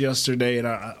Schultz yesterday, and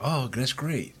that's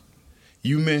great.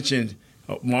 You mentioned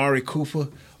Mari Cooper.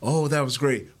 Oh, that was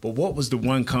great. But what was the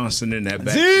one constant in that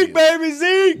backfield? Zeke, baby,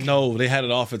 Zeke. No, they had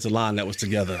an offensive line that was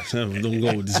together. Don't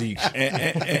go with Zeke.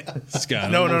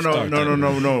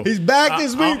 No. He's back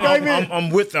this week, baby.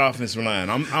 I'm with the offensive line.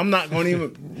 I'm not going to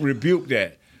even rebuke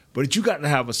that. But you got to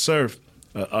have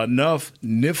enough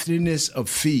niftiness of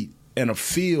feet and a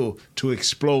feel to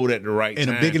explode at the right time.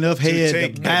 And a big enough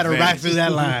head to batter right through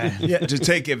that line. Yeah, to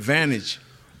take advantage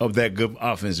of that good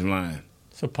offensive line.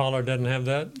 So Pollard doesn't have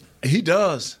that? He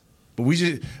does. But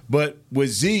with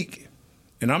Zeke,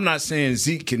 and I'm not saying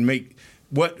Zeke can make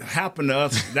what happened to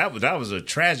us, that was a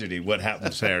tragedy what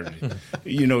happened Saturday.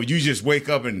 You know, you just wake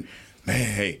up and,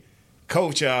 man, hey,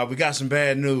 Coach, we got some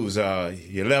bad news.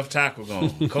 Your left tackle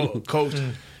gone. Coach.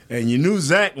 And you knew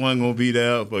Zach wasn't going to be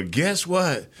there, but guess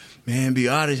what? Man,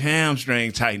 Biotis'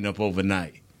 hamstring tightened up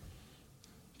overnight.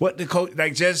 What the coach,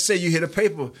 like just say you hit a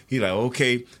paper, he like,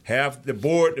 okay, half the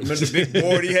board, the big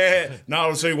board he had, now all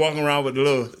of a sudden walking around with a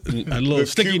little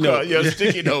sticky note. Yeah,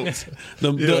 sticky notes.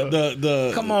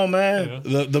 Come on, man.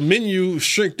 The menu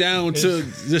shrink down to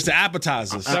just the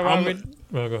appetizers. Go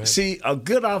ahead. See, a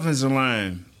good offensive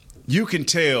line, you can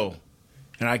tell,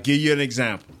 and I give you an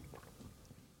example.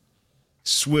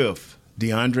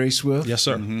 DeAndre Swift. Yes,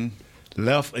 sir.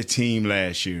 Left a team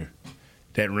last year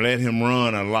that let him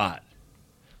run a lot.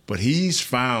 But he's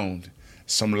found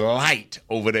some light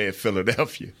over there at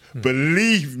Philadelphia.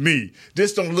 Believe me,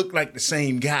 this don't look like the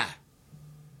same guy.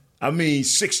 I mean,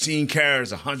 16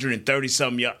 carries,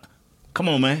 130-something yards. Come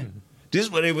on, man. This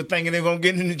is what they were thinking they were going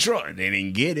to get in Detroit. They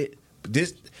didn't get it. But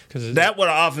that's what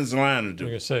an offensive line will do.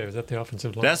 I was going to say, is that the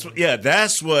offensive line?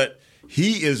 That's what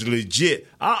he is legit.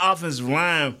 Our offensive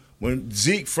line, when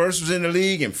Zeke first was in the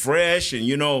league and fresh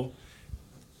and,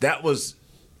 that was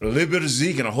a little bit of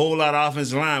Zeke and a whole lot of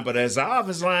offensive line. But as the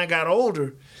offensive line got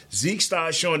older, Zeke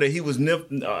started showing that he was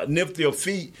nifty of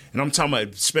feet. And I'm talking about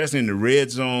especially in the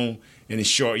red zone and in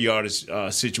short yardage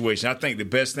situation. I think the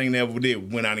best thing they ever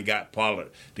did went out and got Pollard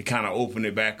to kind of open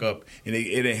it back up. And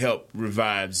it helped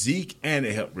revive Zeke and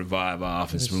it helped revive our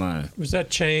offensive line. Was that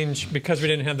change because we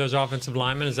didn't have those offensive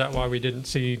linemen? Is that why we didn't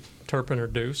see Turpin or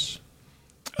Deuce?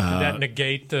 Did that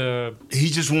negate the he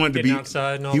just wanted to be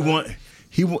outside and all that?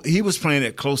 He was playing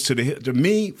it close to the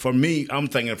hill. For me, I'm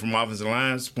thinking from offensive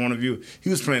line's point of view, he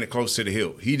was playing it close to the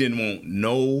hill. He didn't want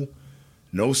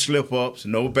no slip-ups,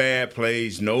 no bad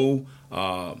plays, no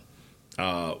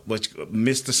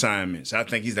missed assignments. I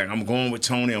think he's like, I'm going with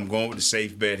Tony. I'm going with the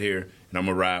safe bet here, and I'm going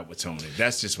to ride with Tony.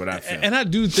 That's just what I feel. And I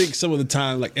do think some of the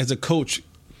time, like as a coach,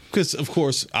 because, of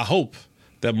course, I hope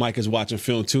that Mike is watching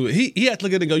film too. He had to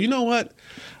look at it and go, you know what?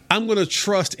 I'm going to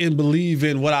trust and believe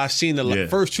in what I've seen the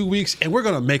first 2 weeks, and we're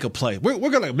going to make a play. We're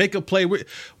going to make a play.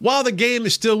 While the game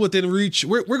is still within reach,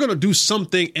 we're going to do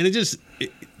something, and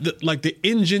the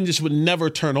engine just would never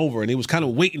turn over, and it was kind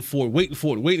of waiting for it.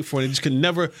 It just could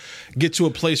never get to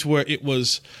a place where it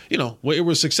was, where it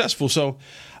was successful. So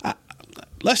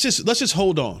let's just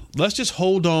hold on. Let's just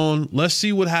hold on. Let's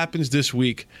see what happens this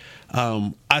week.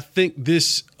 I think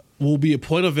this will be a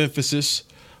point of emphasis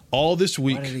all this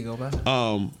week. Why did he go back?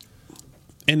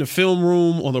 In the film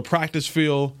room, on the practice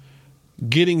field,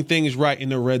 getting things right in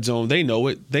the red zone. They know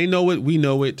it. We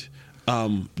know it. They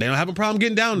don't have a problem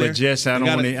getting down there. But Jess, I don't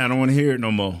want to hear it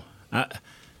no more. I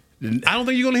don't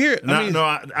think you're going to hear it.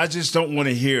 I just don't want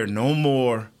to hear no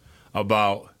more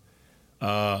about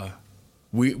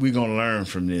we're going to learn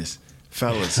from this.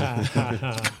 Fellas.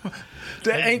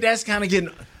 That's kind of getting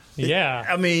Yeah.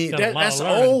 I mean, Got a lot that's of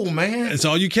learning. old, man. That's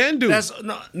all you can do. That's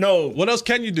no. What else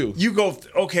can you do? You go.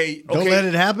 Okay. Don't let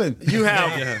it happen. You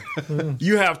have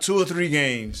you have 2 or 3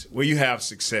 games where you have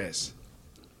success,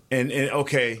 and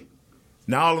okay,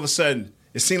 now all of a sudden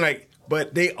it seems like.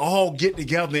 But they all get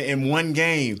together in one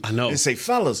game. I know. And say,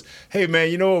 fellas, hey, man,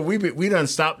 you know what? We done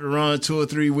stopped the run 2 or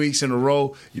 3 weeks in a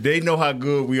row. They know how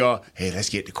good we are. Hey, let's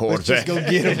get the quarterback. Let's just go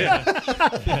get him.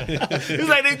 It's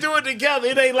like they do it together.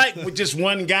 It ain't like with just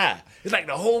one guy. It's like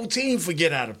the whole team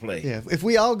forget how to play. Yeah, if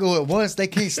we all go at once, they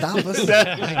can't stop us. They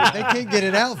can't get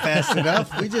it out fast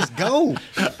enough. We just go.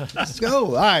 Let's go.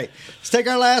 All right, let's take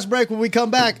our last break. When we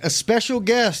come back, a special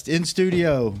guest in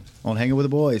studio on Hanging with the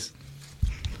Boys.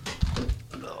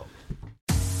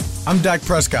 I'm Dak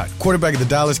Prescott, quarterback of the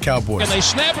Dallas Cowboys. And they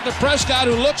snap it to Prescott,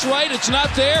 who looks right. It's not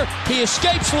there. He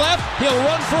escapes left. He'll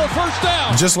run for a first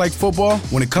down. Just like football,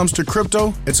 when it comes to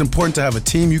crypto, it's important to have a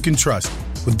team you can trust.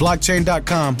 With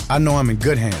blockchain.com, I know I'm in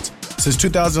good hands. Since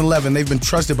 2011, they've been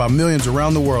trusted by millions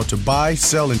around the world to buy,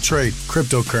 sell, and trade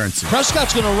cryptocurrency.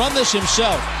 Prescott's going to run this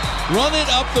himself. Run it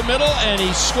up the middle, and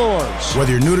he scores.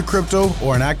 Whether you're new to crypto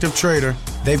or an active trader,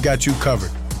 they've got you covered.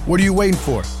 What are you waiting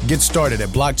for? Get started at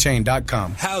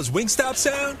blockchain.com. How's Wingstop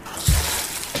sound?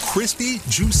 Crispy,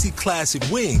 juicy, classic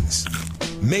wings.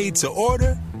 Made to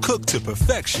order, cooked to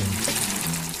perfection.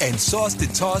 And sauced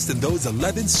and tossed in those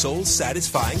 11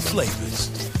 soul-satisfying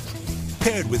flavors.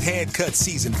 Paired with hand-cut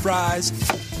seasoned fries,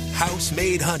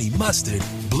 house-made honey mustard,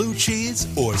 blue cheese,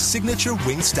 or signature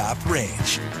Wingstop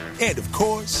ranch. And, of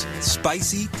course,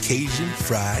 spicy Cajun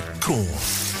fried corn.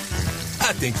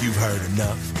 I think you've heard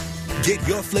enough. Get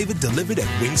your flavor delivered at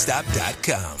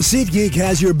Wingstop.com. SeatGeek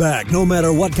has your back no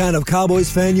matter what kind of Cowboys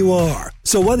fan you are.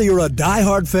 So whether you're a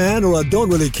diehard fan or a don't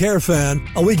really care fan,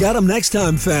 a we got 'em next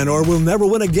time fan or we'll never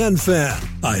win again fan,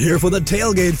 a here for the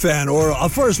tailgate fan or a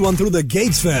first one through the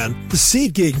gates fan,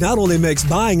 SeatGeek not only makes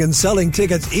buying and selling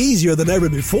tickets easier than ever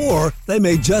before, they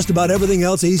made just about everything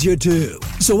else easier too.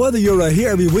 So whether you're a here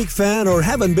every week fan or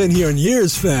haven't been here in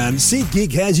years fan,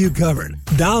 SeatGeek has you covered.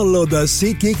 Download the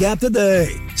SeatGeek app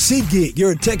today. SeatGeek,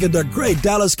 your ticket to great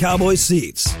Dallas Cowboys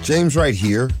seats. James Wright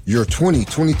here, your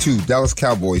 2022 Dallas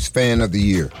Cowboys Fan of the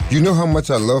Year. You know how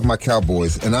much I love my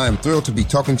Cowboys, and I am thrilled to be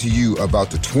talking to you about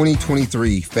the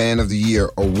 2023 Fan of the Year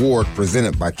award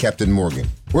presented by Captain Morgan.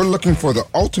 We're looking for the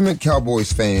ultimate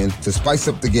Cowboys fan to spice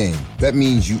up the game. That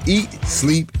means you eat,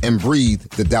 sleep, and breathe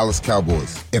the Dallas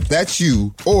Cowboys. If that's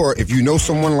you, or if you know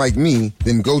someone like me,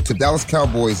 then go to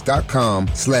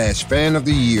DallasCowboys.com/fan of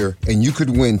the year, and you could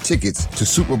win tickets to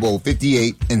Super Bowl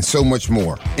 58 and so much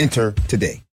more. Enter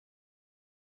today.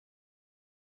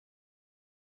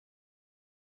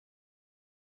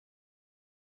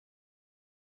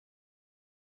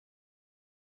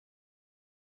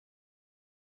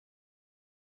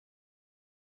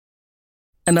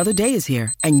 Another day is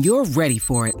here, and you're ready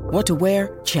for it. What to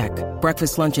wear? Check.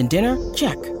 Breakfast, lunch, and dinner?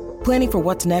 Check. Planning for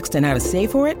what's next and how to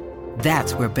save for it?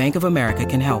 That's where Bank of America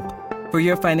can help. For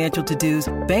your financial to-dos,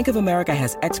 Bank of America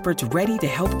has experts ready to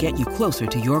help get you closer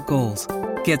to your goals.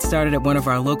 Get started at one of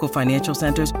our local financial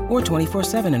centers or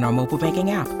 24/7 in our mobile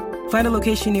banking app. Find a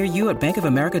location near you at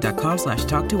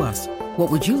bankofamerica.com/talktous.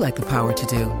 What would you like the power to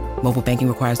do? Mobile banking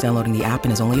requires downloading the app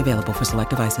and is only available for select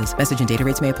devices. Message and data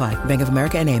rates may apply. Bank of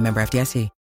America NA, member FDIC.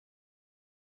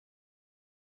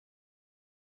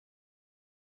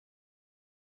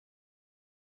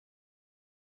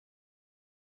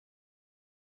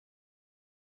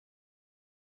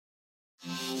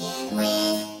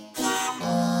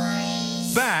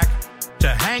 Back to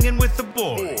Hanging with the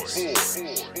Boys.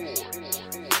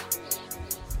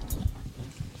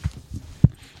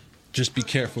 Just be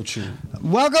careful, Chew.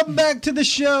 Welcome back to the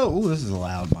show. Ooh, this is a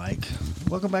loud mic.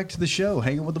 Welcome back to the show,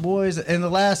 Hanging with the Boys. And the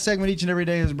last segment each and every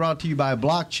day is brought to you by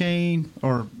Blockchain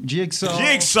or Jigsaw.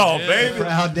 Jigsaw, baby.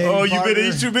 Proud dating Oh, you partner. better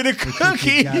eat too many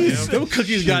cookies. Them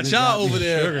cookies got y'all over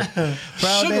there.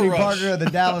 Proud Sugar dating rush. partner of the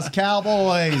Dallas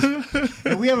Cowboys.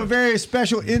 And we have a very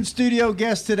special in-studio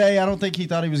guest today. I don't think he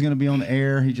thought he was going to be on the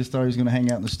air. He just thought he was going to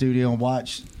hang out in the studio and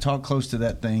watch, talk close to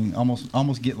that thing,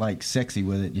 almost get like sexy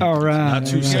with it. All right. Not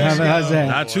too sexy. How's that?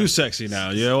 Not too sexy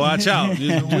now. Yeah, watch out.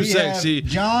 You're too We sexy.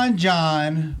 have John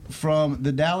from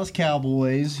the Dallas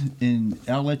Cowboys, and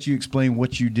I'll let you explain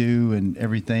what you do and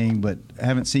everything, but I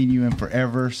haven't seen you in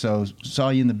forever, so saw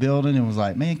you in the building and was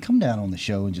like, man, come down on the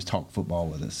show and just talk football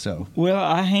with us. So, Well,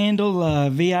 I handle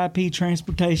VIP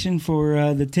transportation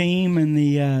for the team and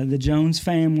the Jones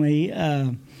family.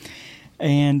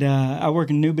 And I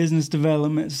work in new business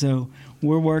development, so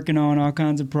we're working on all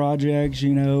kinds of projects,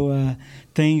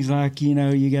 things like,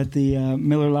 you got the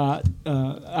Miller Lite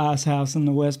Ice House in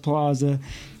the West Plaza,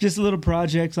 just little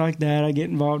projects like that I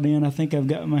get involved in. I think I've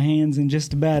got my hands in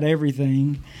just about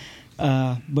everything,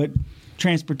 but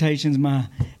transportation's my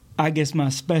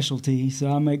specialty, so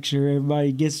I make sure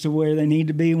everybody gets to where they need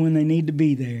to be when they need to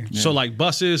be there. Yeah. So like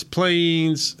buses,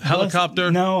 planes,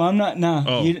 helicopter? No, I'm not. No,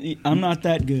 Oh. I'm not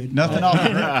that good. Nothing off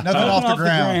the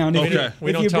ground. Okay.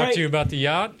 We don't talk to you about the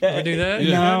yacht? We do that?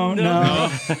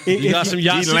 No. You got some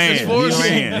yacht secrets for us?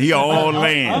 He all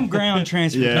land. I'm ground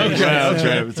transportation. Yeah, ground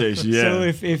transportation, yeah. So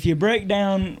if you break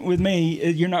down with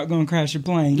me, you're not going to crash your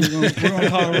plane. We're going to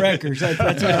call a wrecker. So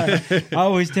that's what I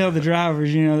always tell the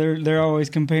drivers, they're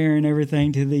always comparing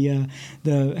everything to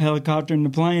the helicopter and the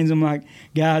planes. I'm like,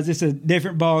 guys, it's a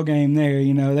different ball game there.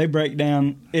 They break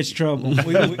down, it's trouble.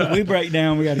 We break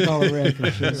down, we got to call a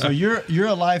wrecker. So you're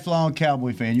a lifelong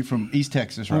Cowboy fan. You're from East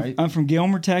Texas, right? I'm from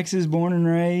Gilmer, Texas, born and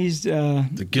raised.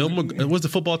 The Gilmer, what's the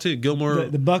football team? Gilmer,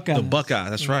 the Buckeyes. The Buckeyes,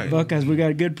 that's right. Buckeyes. We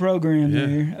got a good program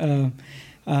there.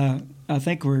 I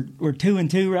think we're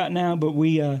 2-2 right now, but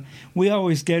we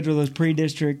always schedule those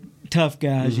pre-district tough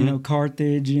guys.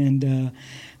 Carthage and.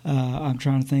 I'm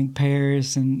trying to think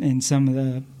Paris and some of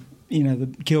the,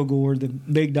 the Kilgore, the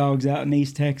big dogs out in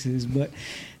East Texas, but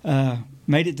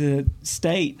made it to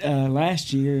state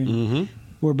last year, and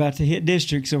we're about to hit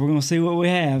district, so we're going to see what we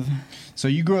have. So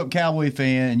you grew up Cowboy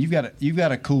fan, and you've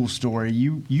got a cool story.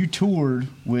 You toured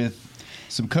with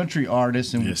some country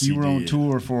artists, and yes, you were on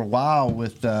tour for a while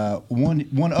with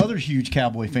one other huge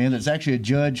Cowboy fan that's actually a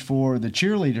judge for the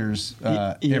cheerleaders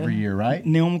every year, right?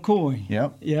 Neil McCoy.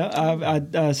 Yep. Yeah,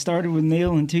 I started with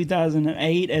Neil in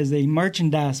 2008 as a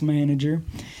merchandise manager,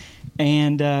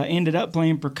 and ended up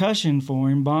playing percussion for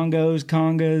him, bongos,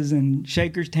 congas, and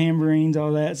shakers, tambourines,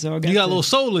 all that. So you got a little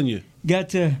soul in you. You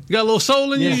got a little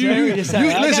soul in you. Yes,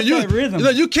 listen,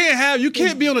 you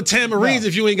can't be on the tambourines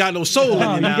if you ain't got no soul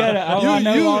in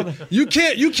you.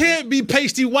 You can't be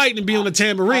pasty white and be on the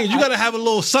tambourines. You got to have a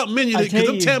little something in you because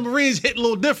them tambourines hit a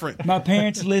little different. My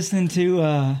parents listened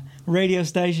to radio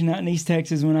station out in East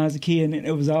Texas when I was a kid, and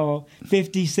it was all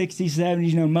 50s, 60s,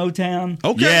 70s, Motown.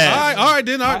 Okay, yeah. all right,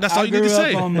 then. All right, that's all you need to say.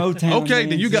 I grew up on Motown. Okay,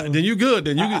 then you good.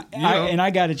 Then and I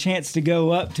got a chance to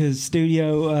go up to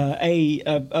Studio A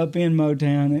up in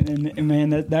Motown, and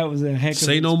man, that was a heck of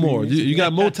Say no more. You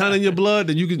got Motown in your blood,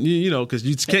 then you can, because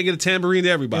you can't get a tambourine to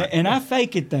everybody. And I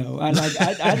fake it though.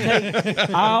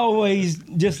 I always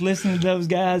just listened to those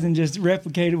guys and just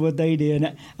replicated what they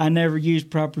did. I never used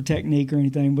proper technique or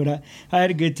anything, but I had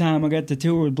a good time. I got to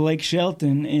tour with Blake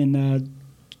Shelton in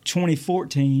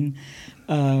 2014.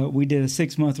 We did a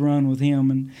 6-month run with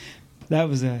him, and that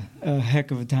was a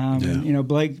heck of a time. Yeah. And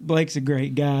Blake's a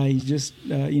great guy. He's just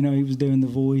he was doing The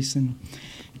Voice and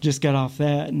just got off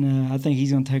that, and I think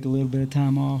he's going to take a little bit of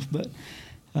time off. But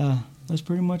that's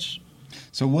pretty much.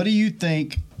 So, what do you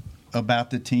think about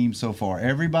the team so far?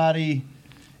 Everybody.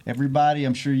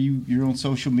 I'm sure you're on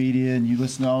social media and you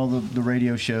listen to all the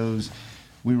radio shows.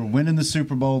 We were winning the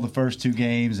Super Bowl the first 2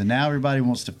 games, and now everybody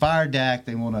wants to fire Dak.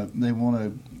 They want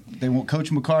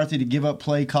Coach McCarthy to give up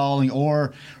play calling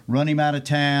or run him out of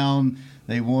town.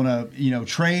 They want to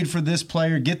trade for this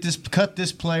player, cut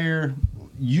this player.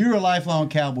 You're a lifelong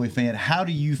Cowboy fan. How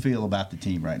do you feel about the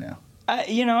team right now?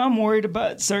 I'm worried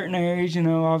about certain areas.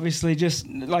 Obviously, just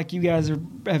like you guys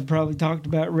have probably talked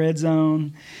about, red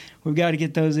zone. We've got to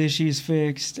get those issues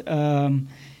fixed.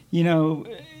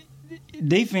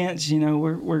 Defense,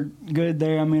 we're good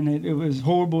there. I mean, it was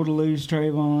horrible to lose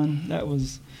Trayvon. That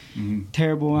was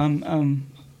terrible.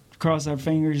 I'm cross our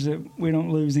fingers that we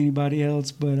don't lose anybody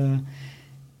else, but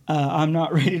I'm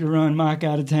not ready to run Mike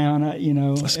out of town.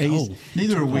 Let's go.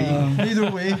 Neither are we. Neither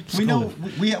are we. We know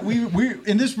we're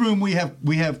in this room. We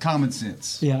have common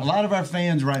sense. Yeah. A lot of our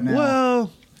fans right now.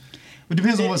 Well. It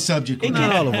depends on what subject.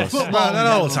 Not all of us. Not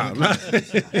all the time.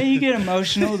 And you get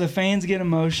emotional. The fans get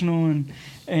emotional,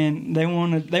 and they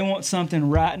want something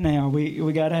right now.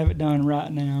 We got to have it done right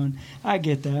now, and I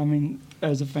get that. I mean,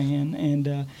 as a fan,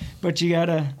 and but you got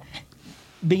to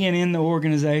being in the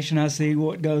organization. I see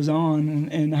what goes on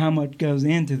and how much goes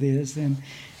into this, and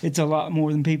it's a lot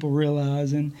more than people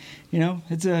realize. And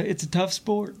it's a tough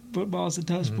sport. Football's a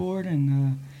tough sport,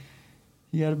 and.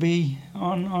 You got to be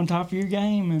on top of your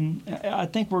game, and I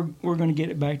think we're going to get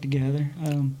it back together.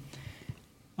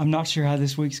 I'm not sure how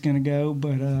this week's going to go,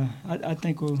 but I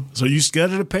think we'll. So you scared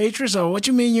of the Patriots, or what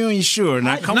you mean you ain't sure?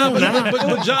 Now come on now.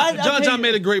 But John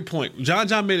made a great point.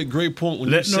 John made a great point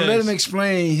when he said. Let him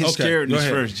explain his scaredness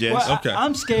first, Jess. Well, okay.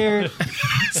 I'm scared.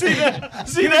 See that?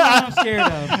 Here's what I'm scared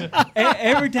of.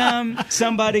 Every time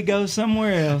somebody goes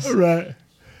somewhere else, right?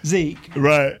 Zeke,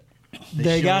 right?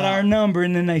 They got our number,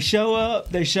 and then they show up,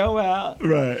 they show out,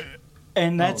 right?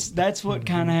 And that's what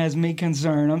kind of has me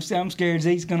concerned. I'm scared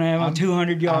Zeke's going to have a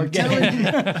 200-yard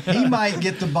game. He might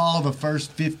get the ball the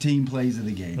first 15 plays of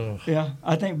the game. Yeah,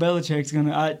 I think Belichick's going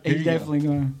to. He's definitely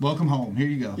going to. Welcome home. Here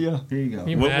you go. Yeah, here you go.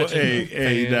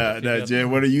 Hey,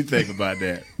 Jen, what do you think about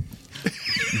that?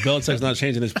 Belichick's not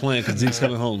changing his plan because Zeke's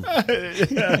coming home.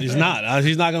 He's not.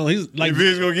 He's not going to. He's like, if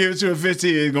he's going to give it to him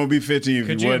 15, it's going to be 15.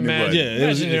 Could you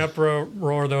imagine the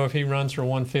uproar though if he runs for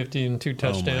 150 and 2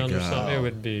 touchdowns or something? It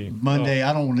would be Monday.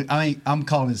 I'm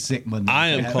calling it sick Monday. I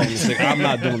am calling it sick. I'm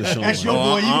not doing the show. That's your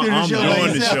boy. You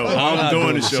do the show. I'm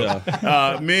doing the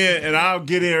show. Me and I'll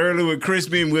get in early with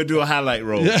Crispy and we'll do a highlight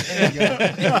roll.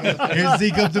 Here's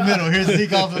Zeke up the middle. Here's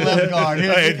Zeke off the left guard.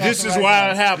 This is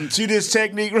why it happened. See this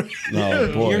technique?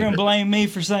 No, boy. You're going to blame me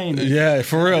for saying it. Yeah,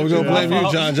 for real. We're going to blame you,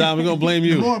 John. We're going to blame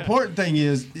you. The more important thing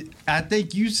is, I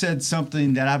think you said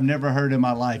something that I've never heard in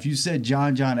my life. You said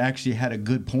John actually had a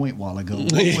good point a while ago.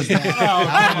 What was that?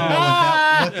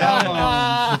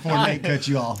 Before Nate cut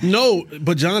you off. No,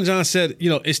 but John said,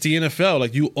 it's the NFL.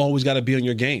 Like, you always got to be on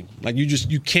your game. Like,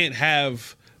 you can't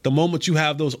have the moment you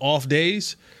have those off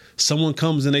days, someone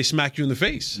comes and they smack you in the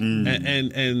face.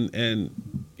 And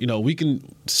we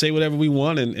can say whatever we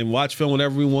want and watch film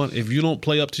whatever we want. If you don't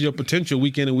play up to your potential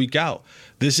week in and week out,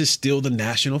 this is still the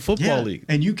National Football League.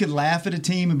 And you can laugh at a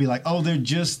team and be like, oh, they're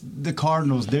just the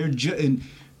Cardinals. They're just, and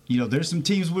there's some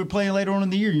teams we're playing later on in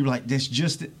the year. You're like, that's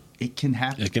just it can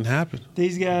happen. It can happen.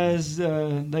 These guys,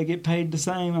 they get paid the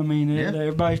same. I mean,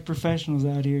 everybody's professionals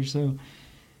out here, so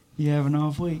you have an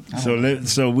off week.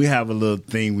 So we have a little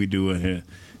thing we do in here.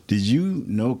 Did you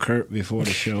know Kurt before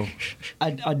the show?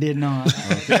 I did not.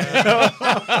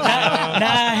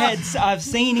 I've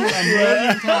seen him a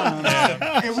million times.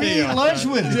 And we ate lunch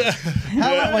with him.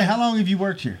 How long have you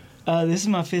worked here? This is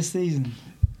my 5th season.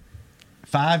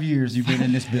 5 years you've been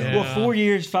in this building. Well, 4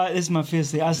 years. This is my 5th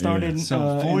season. I started.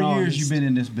 So 4 years you've been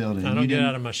in this building. I don't get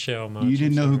out of my shell much. You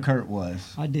didn't know who Kurt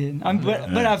was. I didn't.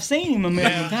 But I've seen him a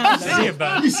million times. I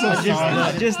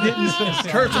just didn't.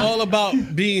 Kurt's all about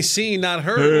being seen, not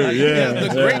heard. The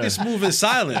greatest move is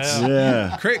silence.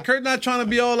 Yeah. Kurt not trying to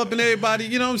be all up in everybody.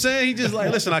 You know what I'm saying? He just like,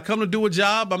 listen, I come to do a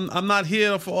job. I'm not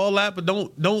here for all that, but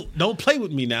don't play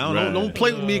with me now. Right. Don't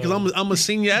play with me because I'm a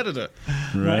senior editor.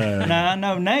 Right. Now I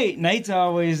know Nate's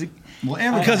always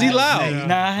because he loud.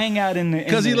 Now I hang out in the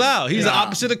because he loud. He's the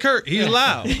opposite of Kurt. He's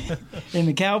loud. In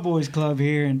the Cowboys Club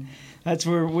here, and that's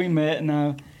where we met.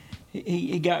 And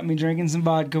he got me drinking some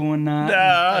vodka one night.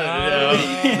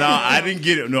 No, I didn't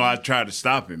get it. No, I tried to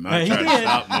stop him. He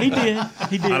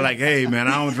did. I like, hey man,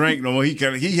 I don't drink no more. He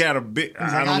had a bit.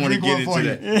 I don't want to get into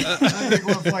that. I'll drink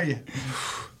one for you.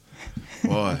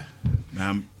 Boy,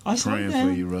 man, I'm praying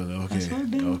for you, brother.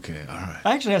 Okay, all right.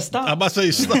 Actually, I stopped. I'm about to say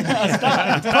you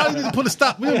stop. Probably need to put a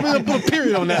stop. We're gonna put a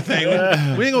period on that thing.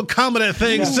 We ain't gonna comma that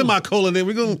thing semicolon. Then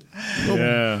we're gonna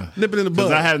nip it in the bud.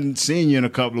 Because I hadn't seen you in a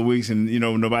couple of weeks, and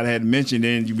nobody had mentioned.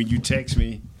 Then when you text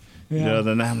me the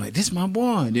other night, I'm like, "This is my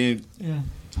boy." Then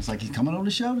it's like he's coming on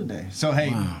the show today. So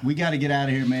hey, we got to get out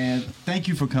of here, man. Thank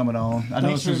you for coming on. I know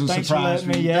this was a surprise.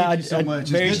 Thank you so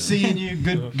much. It's good seeing you.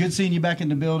 Good seeing you back in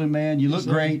the building, man. You look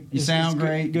great. You sound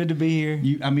great. Good to be here.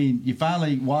 You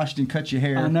finally washed and cut your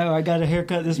hair. I know. I got a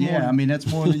haircut this morning. Yeah, I mean that's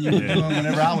more than you were doing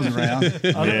whenever I was around.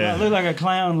 I looked like a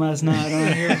clown last night. My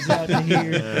hair was out to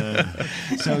here.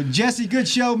 So Jesse, good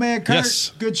show, man.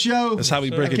 Kurt, good show. That's how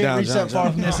we break it down. I can't reach that far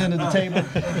from this end of the table.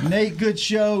 Nate, good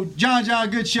show. John,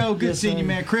 good show. Good seeing you,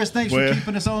 man. Chris, thanks for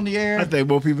keeping us on the air. I think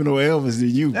more people know Elvis than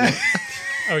you.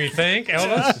 Oh, you think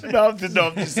Elvis? No,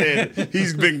 I'm just saying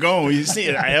he's been gone. You see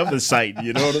an Elvis site,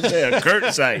 you know what I'm saying? A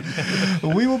Kurt site.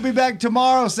 We will be back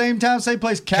tomorrow, same time, same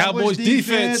place. Cowboys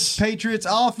defense, Patriots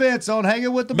offense on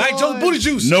Hanging with the Boys. Mac Jones Booty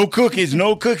Juice. No cookies.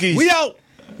 We out.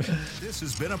 This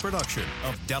has been a production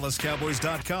of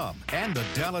DallasCowboys.com and the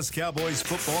Dallas Cowboys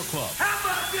Football Club. How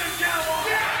about this,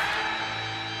 Cowboys?